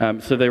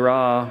 So there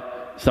are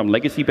some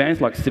legacy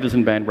bands like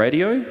citizen band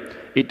radio.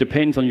 It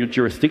depends on your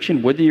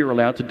jurisdiction whether you're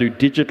allowed to do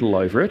digital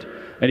over it,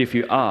 and if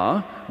you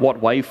are, what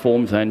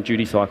waveforms and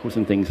duty cycles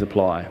and things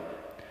apply.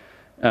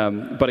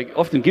 But it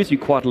often gives you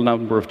quite a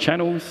number of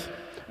channels.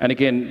 And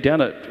again,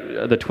 down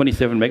at the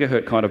 27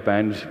 megahertz kind of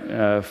band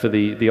for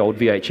the old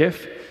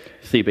VHF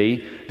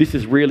CB, this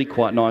is really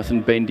quite nice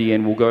and bendy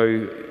and will go,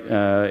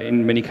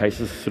 in many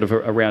cases, sort of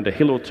around a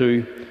hill or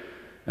two,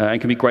 and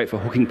can be great for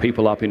hooking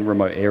people up in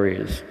remote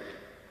areas.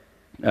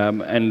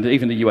 And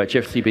even the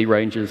UHF CB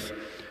ranges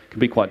can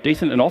be quite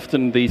decent, and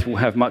often these will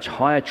have much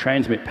higher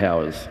transmit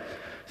powers.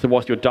 So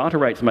whilst your data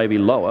rates may be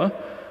lower,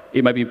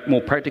 it may be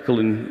more practical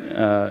in,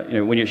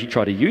 when you actually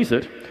try to use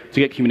it to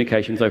get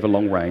communications over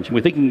long range. And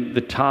we're thinking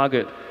the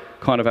target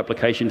kind of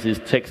applications is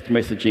text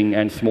messaging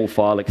and small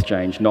file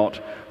exchange, not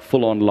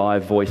full-on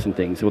live voice and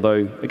things.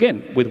 Although,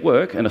 again, with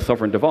work and a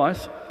sovereign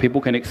device,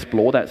 people can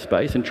explore that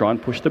space and try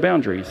and push the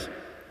boundaries.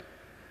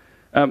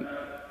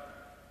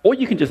 Or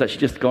you can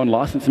just go and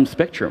license some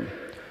spectrum.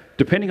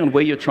 Depending on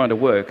where you're trying to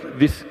work,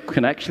 this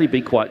can actually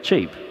be quite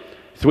cheap.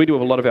 So we do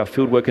a lot of our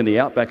field work in the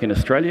outback in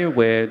Australia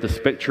where the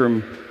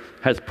spectrum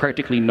has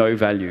practically no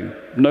value.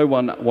 No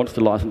one wants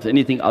to license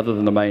anything other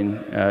than the main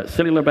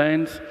cellular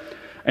bands.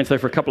 And so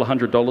for a couple of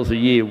 $100 a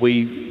year,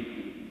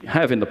 we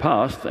have in the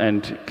past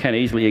and can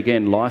easily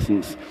again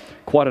license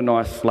quite a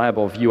nice slab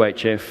of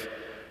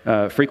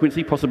UHF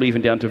frequency, possibly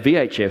even down to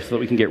VHF, so that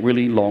we can get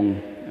really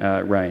long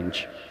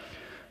range.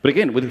 But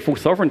again, with full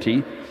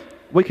sovereignty,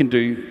 we can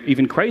do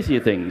even crazier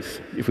things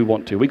if we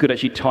want to. We could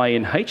actually tie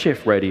in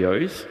HF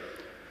radios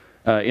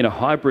in a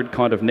hybrid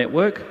kind of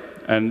network,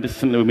 and this is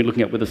something we've been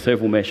looking at with the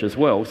serval mesh as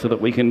well, so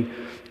that we can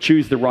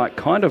choose the right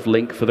kind of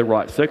link for the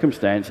right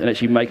circumstance and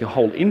actually make a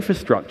whole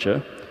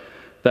infrastructure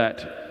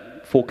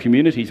that for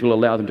communities will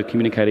allow them to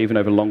communicate even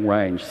over long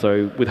range.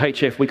 So with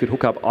HF, we could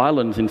hook up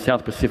islands in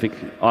South Pacific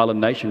island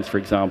nations, for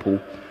example,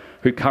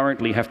 who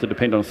currently have to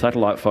depend on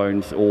satellite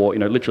phones or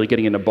literally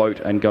getting in a boat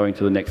and going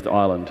to the next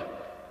island.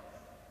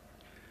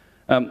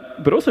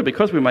 But also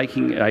because we're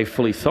making a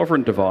fully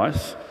sovereign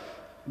device,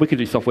 we can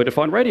do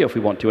software-defined radio if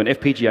we want to, and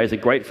FPGAs are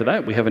great for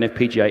that. We have an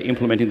FPGA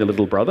implementing the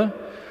little brother,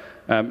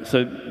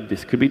 so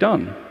this could be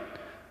done.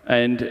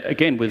 And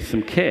again, with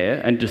some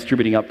care and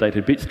distributing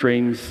updated bit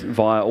streams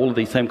via all of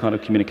these same kind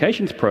of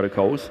communications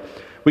protocols,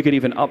 we could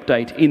even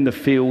update in the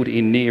field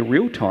in near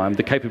real time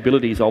the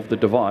capabilities of the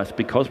device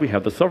because we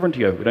have the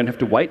sovereignty over it. We don't have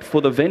to wait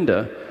for the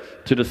vendor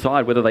to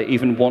decide whether they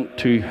even want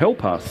to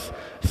help us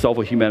solve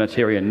a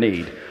humanitarian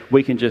need.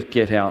 We can just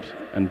get out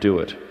and do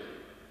it.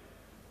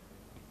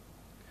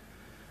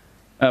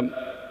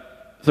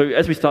 So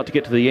as we start to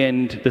get to the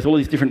end, there's all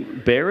these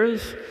different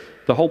bearers.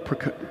 The whole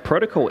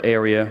protocol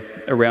area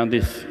around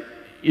this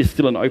is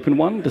still an open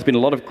one. There's been a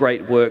lot of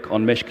great work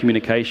on mesh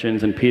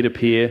communications and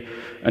peer-to-peer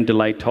and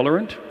delay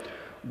tolerant.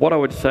 What I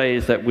would say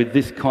is that with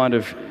this kind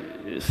of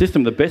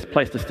system, the best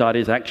place to start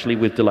is actually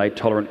with delay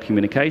tolerant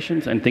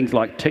communications and things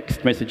like text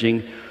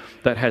messaging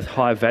that has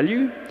high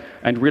value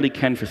and really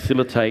can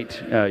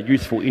facilitate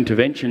useful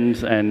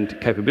interventions and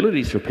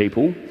capabilities for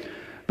people,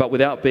 but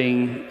without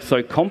being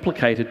so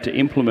complicated to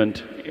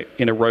implement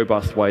in a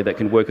robust way that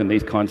can work on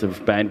these kinds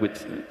of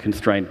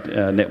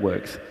bandwidth-constrained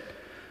networks.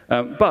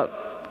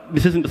 But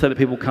this isn't to say that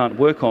people can't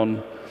work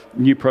on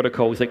new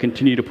protocols that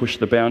continue to push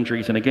the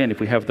boundaries. And again, if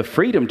we have the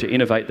freedom to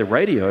innovate the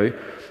radio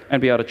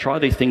and be able to try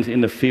these things in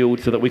the field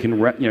so that we can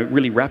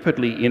really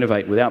rapidly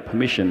innovate without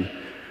permission,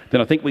 then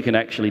I think we can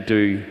actually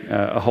do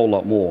a whole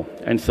lot more.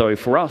 And so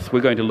for us,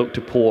 we're going to look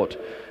to port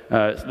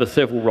the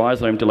several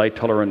rhizome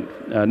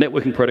delay-tolerant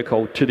networking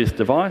protocol to this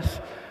device.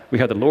 We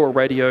have the LoRa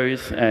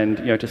radios, and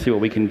to see what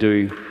we can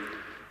do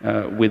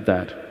with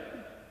that.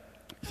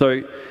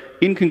 So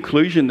in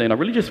conclusion then, I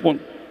really just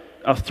want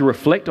us to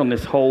reflect on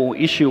this whole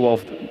issue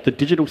of the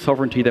digital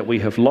sovereignty that we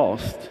have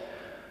lost,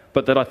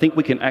 but that I think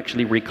we can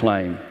actually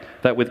reclaim.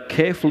 That with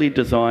carefully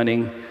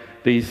designing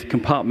these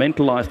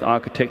compartmentalized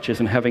architectures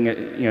and having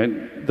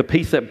the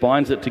piece that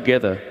binds it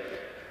together,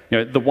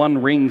 the one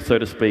ring, so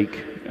to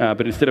speak,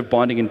 but instead of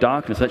binding in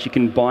darkness, actually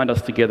can bind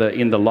us together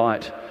in the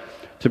light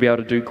to be able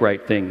to do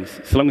great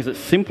things, so long as it's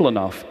simple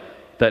enough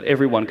that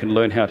everyone can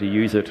learn how to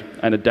use it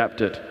and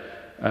adapt it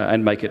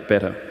and make it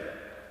better.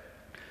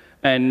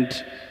 And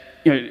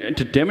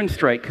to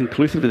demonstrate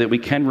conclusively that we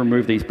can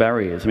remove these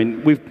barriers. I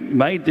mean, we've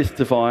made this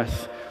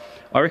device,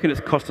 I reckon it's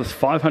cost us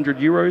 500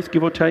 euros,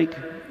 give or take,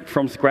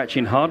 from scratch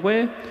in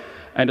hardware,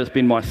 and it's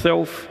been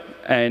myself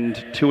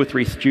and 2 or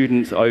 3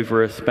 students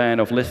over a span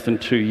of less than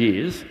 2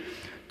 years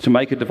to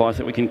make a device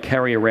that we can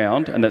carry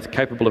around and that's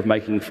capable of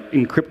making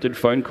encrypted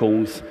phone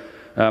calls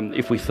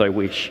if we so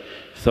wish.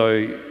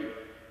 So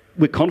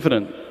we're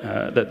confident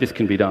that this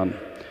can be done.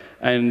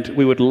 And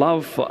we would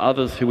love for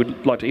others who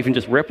would like to even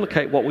just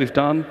replicate what we've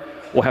done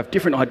or have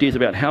different ideas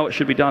about how it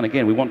should be done.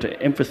 Again, we want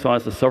to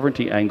emphasize the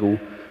sovereignty angle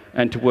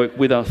and to work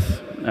with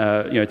us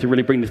to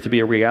really bring this to be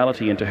a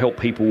reality and to help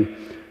people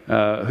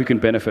who can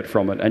benefit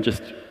from it and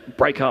just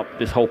break up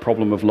this whole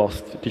problem of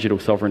lost digital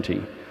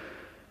sovereignty.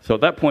 So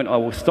at that point, I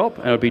will stop,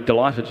 and I'd be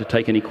delighted to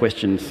take any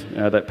questions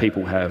that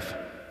people have.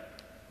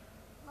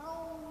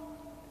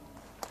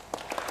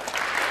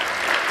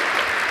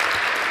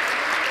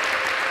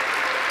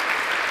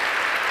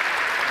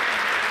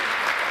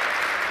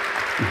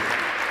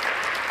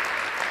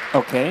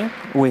 Okay,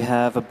 we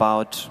have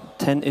about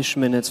 10-ish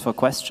minutes for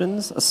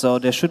questions, so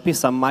there should be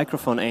some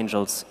microphone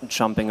angels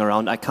jumping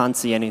around. I can't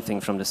see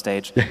anything from the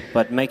stage,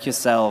 but make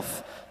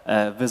yourself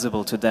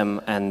visible to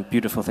them and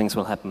beautiful things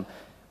will happen.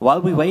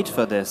 While we wait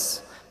for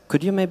this,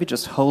 could you maybe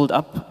just hold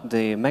up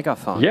the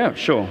megaphone? Yeah,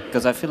 sure.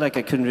 Because I feel like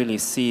I couldn't really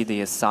see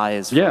the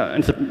size. Yeah,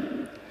 and so,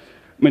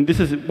 I mean, this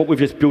is what we've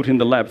just built in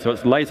the lab, so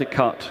it's laser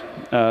cut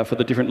for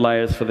the different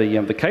layers for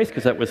the case,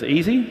 because that was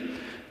easy,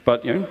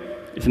 but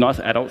it's a nice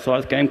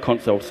adult-sized game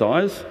console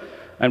size,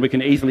 and we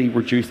can easily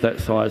reduce that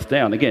size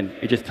down. Again,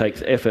 it just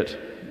takes effort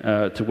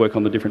to work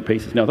on the different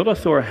pieces. Now, I thought I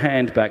saw a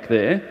hand back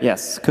there.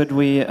 Yes, could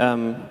we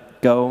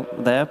go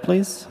there,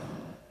 please?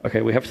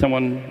 Okay, we have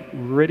someone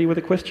ready with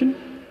a question?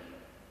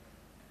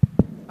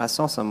 I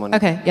saw someone.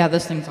 Okay, yeah,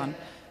 this thing's on.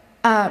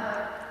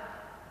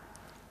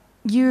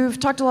 You've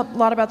talked a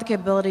lot about the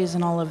capabilities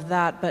and all of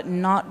that, but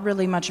not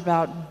really much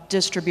about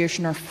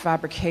distribution or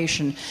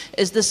fabrication.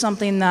 Is this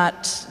something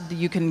that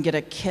you can get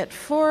a kit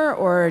for,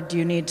 or do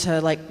you need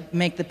to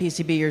make the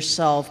PCB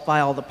yourself, buy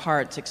all the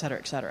parts, et cetera,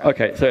 et cetera?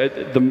 Okay, so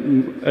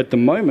at the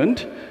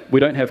moment, we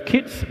don't have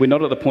kits. We're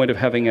not at the point of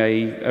having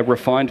a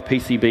refined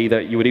PCB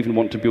that you would even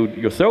want to build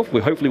yourself.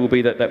 We hopefully will be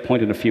at that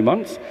point in a few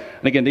months.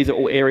 And again, these are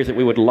all areas that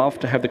we would love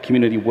to have the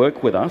community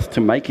work with us to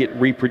make it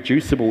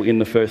reproducible in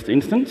the first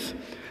instance.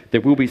 There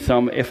will be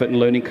some effort and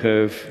learning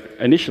curve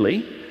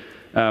initially,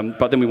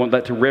 but then we want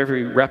that to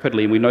very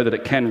rapidly, and we know that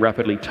it can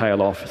rapidly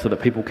tail off so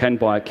that people can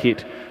buy a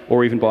kit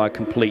or even buy a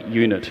complete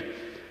unit.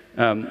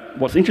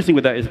 What's interesting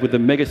with that is with the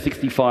Mega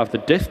 65, the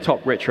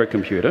desktop retro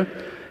computer,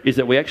 is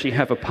that we actually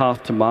have a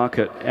path to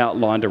market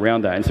outlined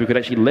around that. And so we could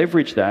actually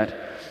leverage that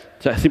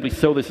to simply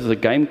sell this as a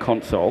game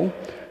console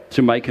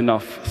to make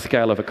enough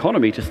scale of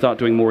economy to start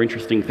doing more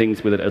interesting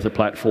things with it as a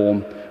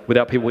platform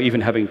without people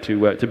even having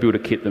to build a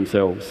kit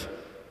themselves.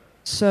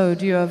 So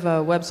do you have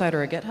a website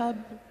or a GitHub?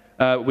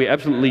 We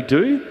absolutely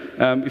do.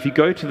 If you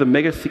go to the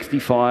Mega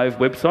 65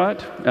 website,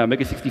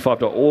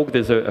 mega65.org,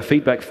 there's a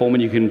feedback form,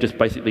 and you can just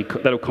basically,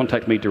 that'll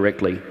contact me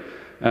directly.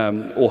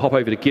 Or hop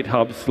over to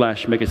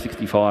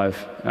GitHub/Mega65,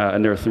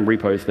 and there are some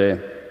repos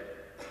there.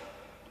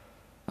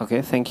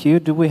 Okay, thank you.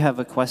 Do we have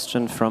a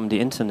question from the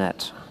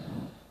internet?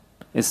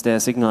 Is there a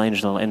signal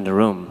angel in the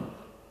room?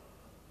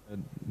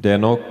 There are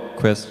no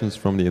questions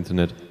from the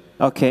internet.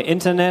 Okay,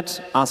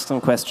 internet, ask some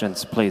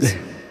questions, please.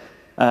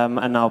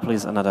 And now,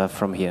 please, another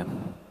from here.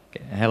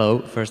 Okay. Hello.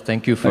 First,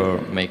 thank you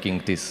for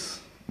making this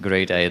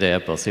great idea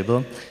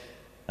possible.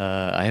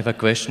 I have a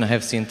question. I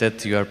have seen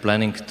that you are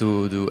planning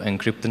to do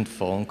encrypted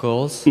phone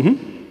calls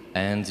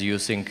and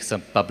using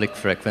some public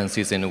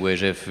frequencies in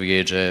UHF,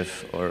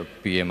 VHF, or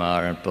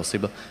PMR and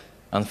possible.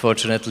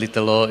 Unfortunately,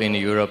 the law in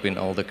Europe, in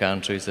all the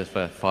countries, as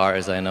far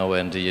as I know,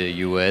 and the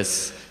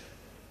US,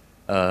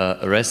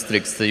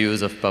 restricts the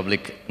use of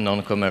public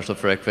non-commercial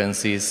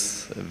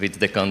frequencies with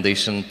the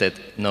condition that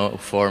no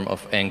form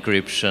of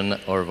encryption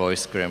or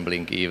voice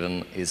scrambling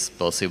even is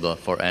possible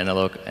for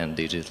analog and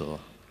digital.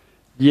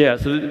 Yeah,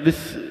 so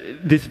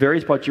this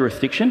varies by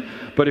jurisdiction,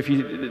 but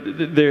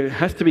there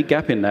has to be a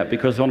gap in that,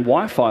 because on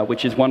Wi-Fi,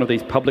 which is one of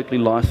these publicly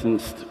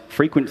licensed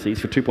frequencies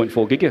for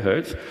 2.4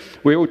 gigahertz,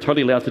 we're all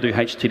totally allowed to do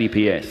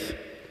HTTPS,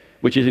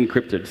 which is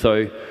encrypted.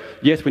 So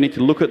yes, we need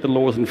to look at the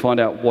laws and find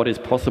out what is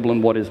possible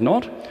and what is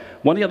not.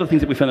 One of the other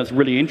things that we found that's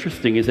really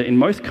interesting is that in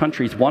most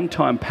countries,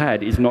 one-time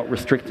pad is not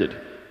restricted,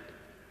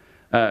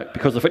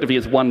 because effectively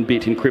it's 1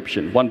 bit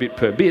encryption, 1 bit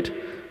per bit,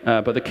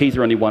 but the keys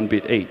are only 1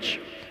 bit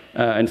each.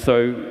 And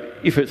so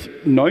if it's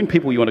known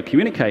people you want to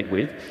communicate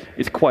with,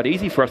 it's quite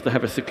easy for us to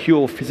have a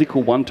secure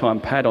physical one-time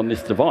pad on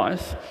this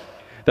device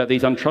that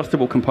these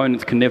untrustable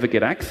components can never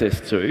get access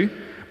to,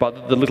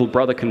 but the little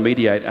brother can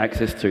mediate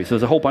access to. So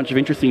there's a whole bunch of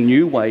interesting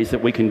new ways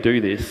that we can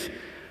do this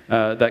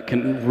that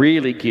can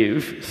really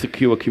give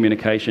secure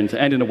communications,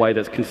 and in a way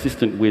that's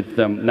consistent with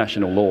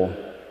national law.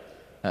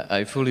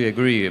 I fully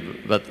agree,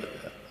 but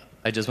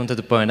I just wanted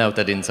to point out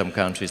that in some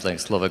countries like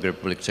Slovak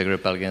Republic, Czech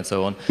Republic and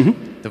so on,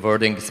 the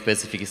wording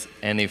specifies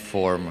any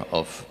form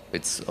of,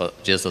 it's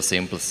just a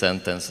simple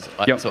sentence.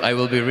 So I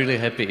will be really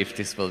happy if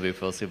this will be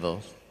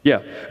possible. Yeah,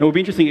 it will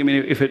be interesting. I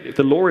mean, if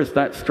the law is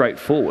that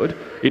straightforward,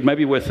 it may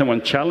be worth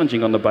someone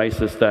challenging on the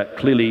basis that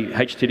clearly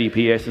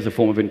HTTPS is a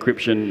form of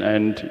encryption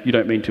and you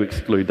don't mean to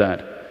exclude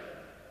that.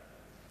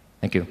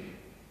 Thank you.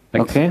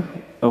 Thanks. Okay,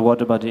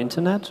 what about the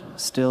internet?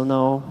 Still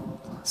no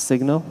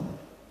signal?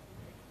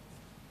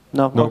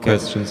 No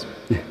questions.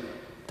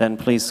 Then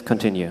please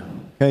continue.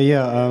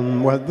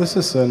 Well, this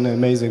is an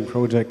amazing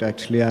project,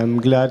 actually. I'm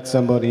glad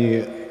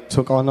somebody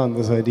took on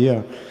this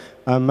idea.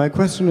 My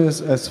question is,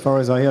 as far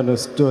as I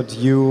understood,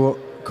 you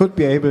could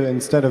be able,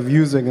 instead of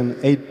using an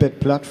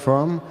 8-bit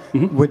platform,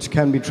 which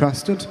can be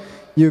trusted,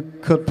 you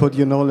could put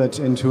your knowledge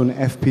into an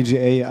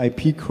FPGA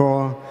IP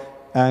core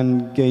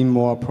and gain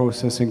more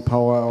processing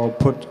power, or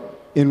put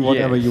in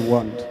whatever you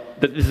want.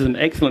 This is an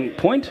excellent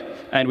point,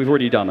 and we've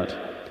already done it.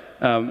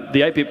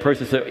 The 8-bit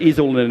processor is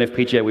all in an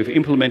FPGA. We've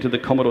implemented the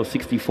Commodore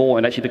 64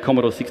 and actually the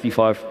Commodore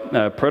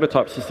 65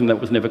 prototype system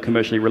that was never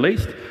commercially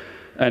released,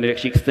 and it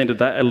actually extended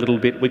that a little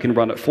bit. We can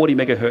run at 40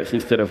 megahertz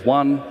instead of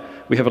 1.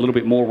 We have a little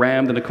bit more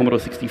RAM than the Commodore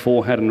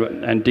 64 had,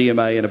 and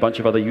DMA and a bunch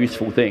of other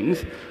useful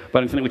things,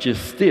 but it's something which is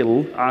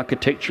still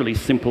architecturally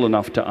simple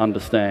enough to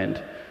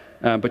understand.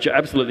 But you're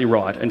absolutely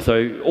right, and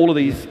so all of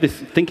this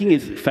thinking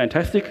is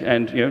fantastic,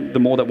 and the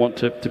more that want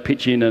to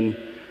pitch in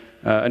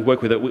and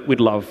work with it,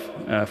 we'd love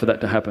for that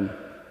to happen.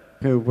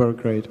 Okay, very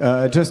great.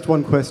 Just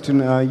one question.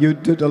 You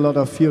did a lot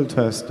of field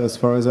tests, as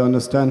far as I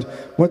understand.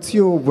 What's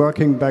your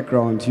working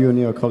background, you and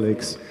your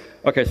colleagues?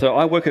 Okay, so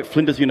I work at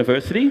Flinders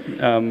University,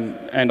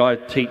 and I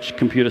teach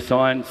computer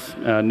science,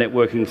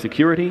 networking,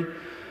 security.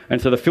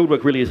 And so the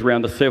fieldwork really is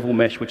around the serval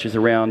mesh, which is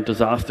around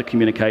disaster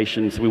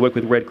communications. We work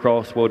with Red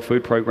Cross, World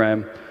Food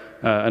Programme,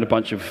 and a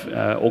bunch of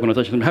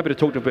organisations. I'm happy to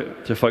talk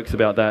to folks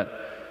about that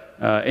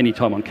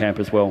anytime on camp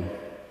as well.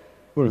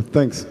 Cool,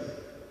 thanks.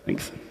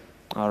 Thanks.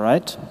 All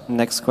right,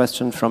 next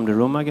question from the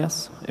room, I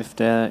guess, if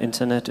the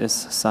internet is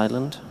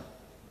silent.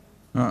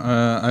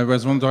 I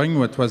was wondering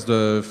what was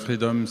the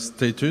freedom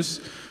status.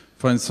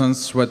 For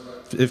instance, what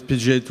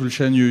FPGA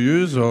toolchain you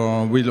use,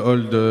 or will all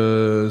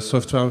the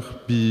software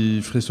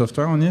be free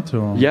software on it?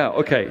 Or? Yeah,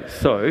 okay,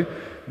 so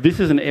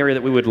this is an area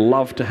that we would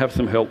love to have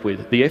some help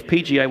with. The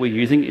FPGA we're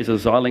using is a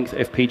Xilinx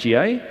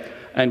FPGA,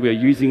 and we're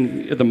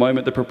using, at the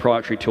moment, the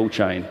proprietary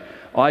toolchain.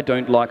 I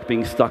don't like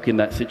being stuck in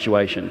that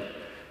situation.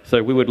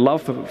 So we would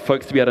love for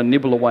folks to be able to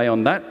nibble away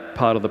on that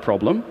part of the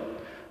problem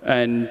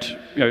and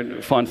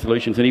find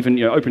solutions. And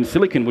even open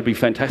silicon would be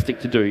fantastic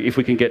to do if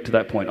we can get to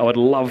that point. I would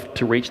love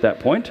to reach that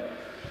point.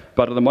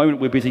 But at the moment,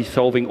 we're busy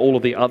solving all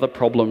of the other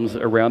problems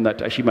around that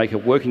to actually make a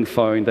working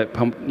phone that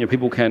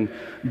people can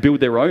build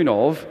their own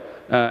of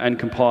and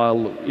compile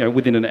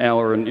within an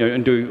hour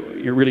and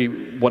do really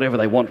whatever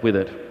they want with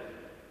it.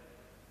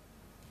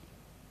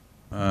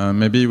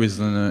 Maybe with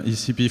an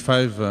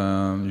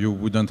ECP5, you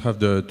wouldn't have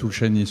the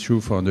toolchain issue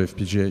for the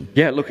FPGA.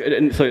 Yeah, look,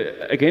 and so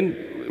again,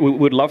 we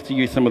would love to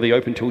use some of the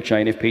open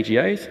toolchain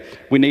FPGAs.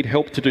 We need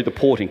help to do the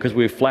porting because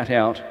we're flat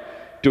out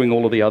doing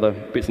all of the other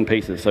bits and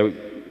pieces. So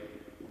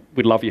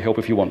we'd love your help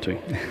if you want to.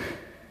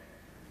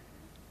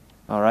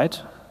 All right.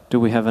 Do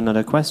we have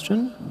another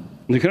question?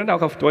 Wir können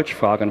auch auf Deutsch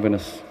fragen, wenn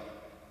es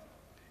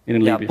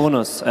Ihnen lieb ist. Ja,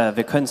 Bonus.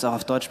 Wir können es auch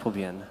auf Deutsch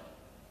probieren.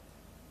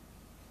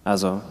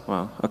 Also,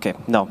 well, okay.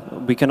 No,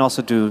 we can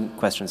also do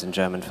questions in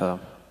German for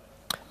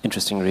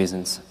interesting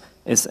reasons.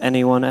 Is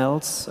anyone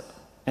else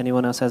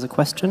has a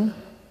question?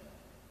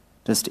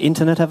 Does the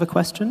internet have a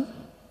question?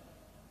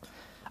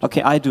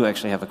 Okay, I do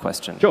actually have a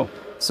question. Sure.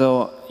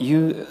 So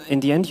in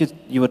the end,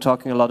 you were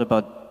talking a lot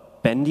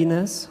about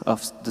bendiness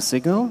of the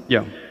signal.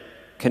 Yeah.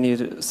 Can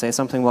you say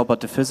something more about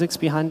the physics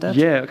behind that?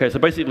 Yeah, okay, so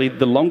basically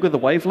the longer the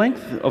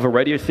wavelength of a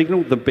radio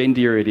signal, the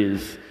bendier it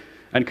is.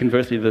 And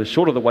conversely, the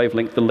shorter the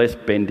wavelength, the less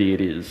bendy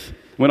it is.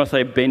 When I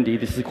say bendy,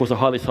 this is of course a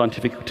highly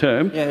scientific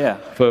term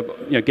for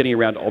getting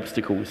around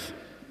obstacles.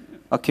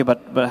 Okay,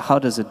 but how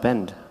does it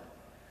bend?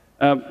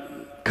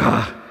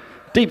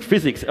 Deep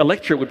physics,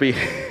 Electra would be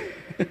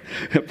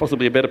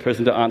possibly a better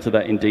person to answer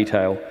that in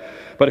detail.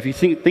 But if you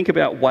think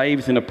about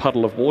waves in a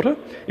puddle of water,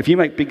 if you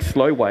make big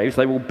slow waves,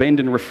 they will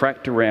bend and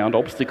refract around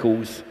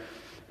obstacles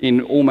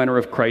in all manner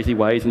of crazy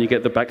ways, and you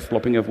get the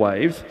backslopping of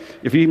waves.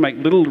 If you make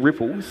little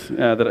ripples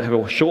that have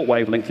a short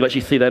wavelength, you'll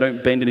actually see they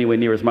don't bend anywhere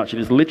near as much. It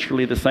is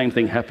literally the same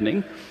thing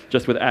happening,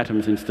 just with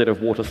atoms instead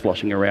of water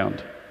sloshing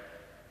around.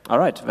 All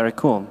right, very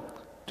cool.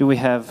 Do we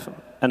have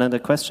another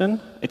question?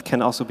 It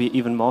can also be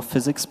even more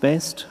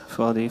physics-based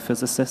for the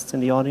physicists in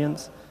the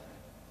audience.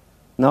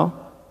 No?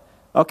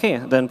 Okay,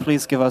 then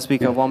please give our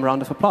speaker a warm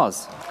round of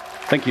applause.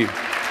 Thank you.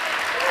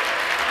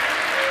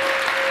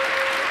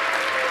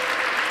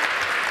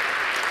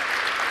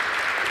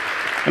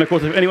 And of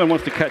course, if anyone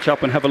wants to catch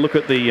up and have a look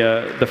at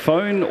the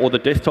phone or the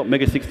desktop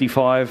Mega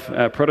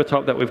 65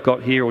 prototype that we've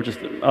got here, or just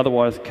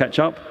otherwise catch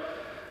up,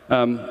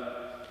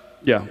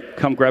 yeah,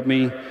 come grab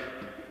me.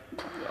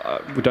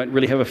 We don't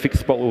really have a fixed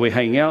spot where we're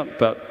hanging out,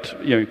 but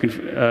you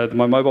can,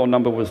 my mobile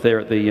number was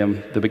there at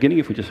the beginning.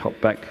 If we just hop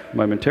back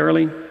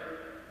momentarily.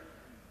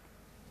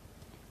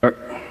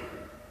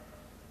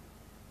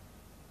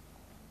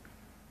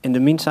 In the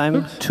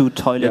meantime, two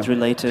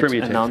toilet-related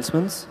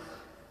announcements.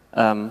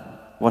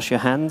 Wash your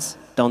hands,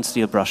 don't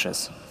steal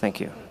brushes.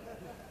 Thank you.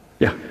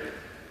 Yeah.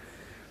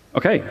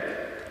 Okay,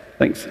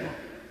 thanks.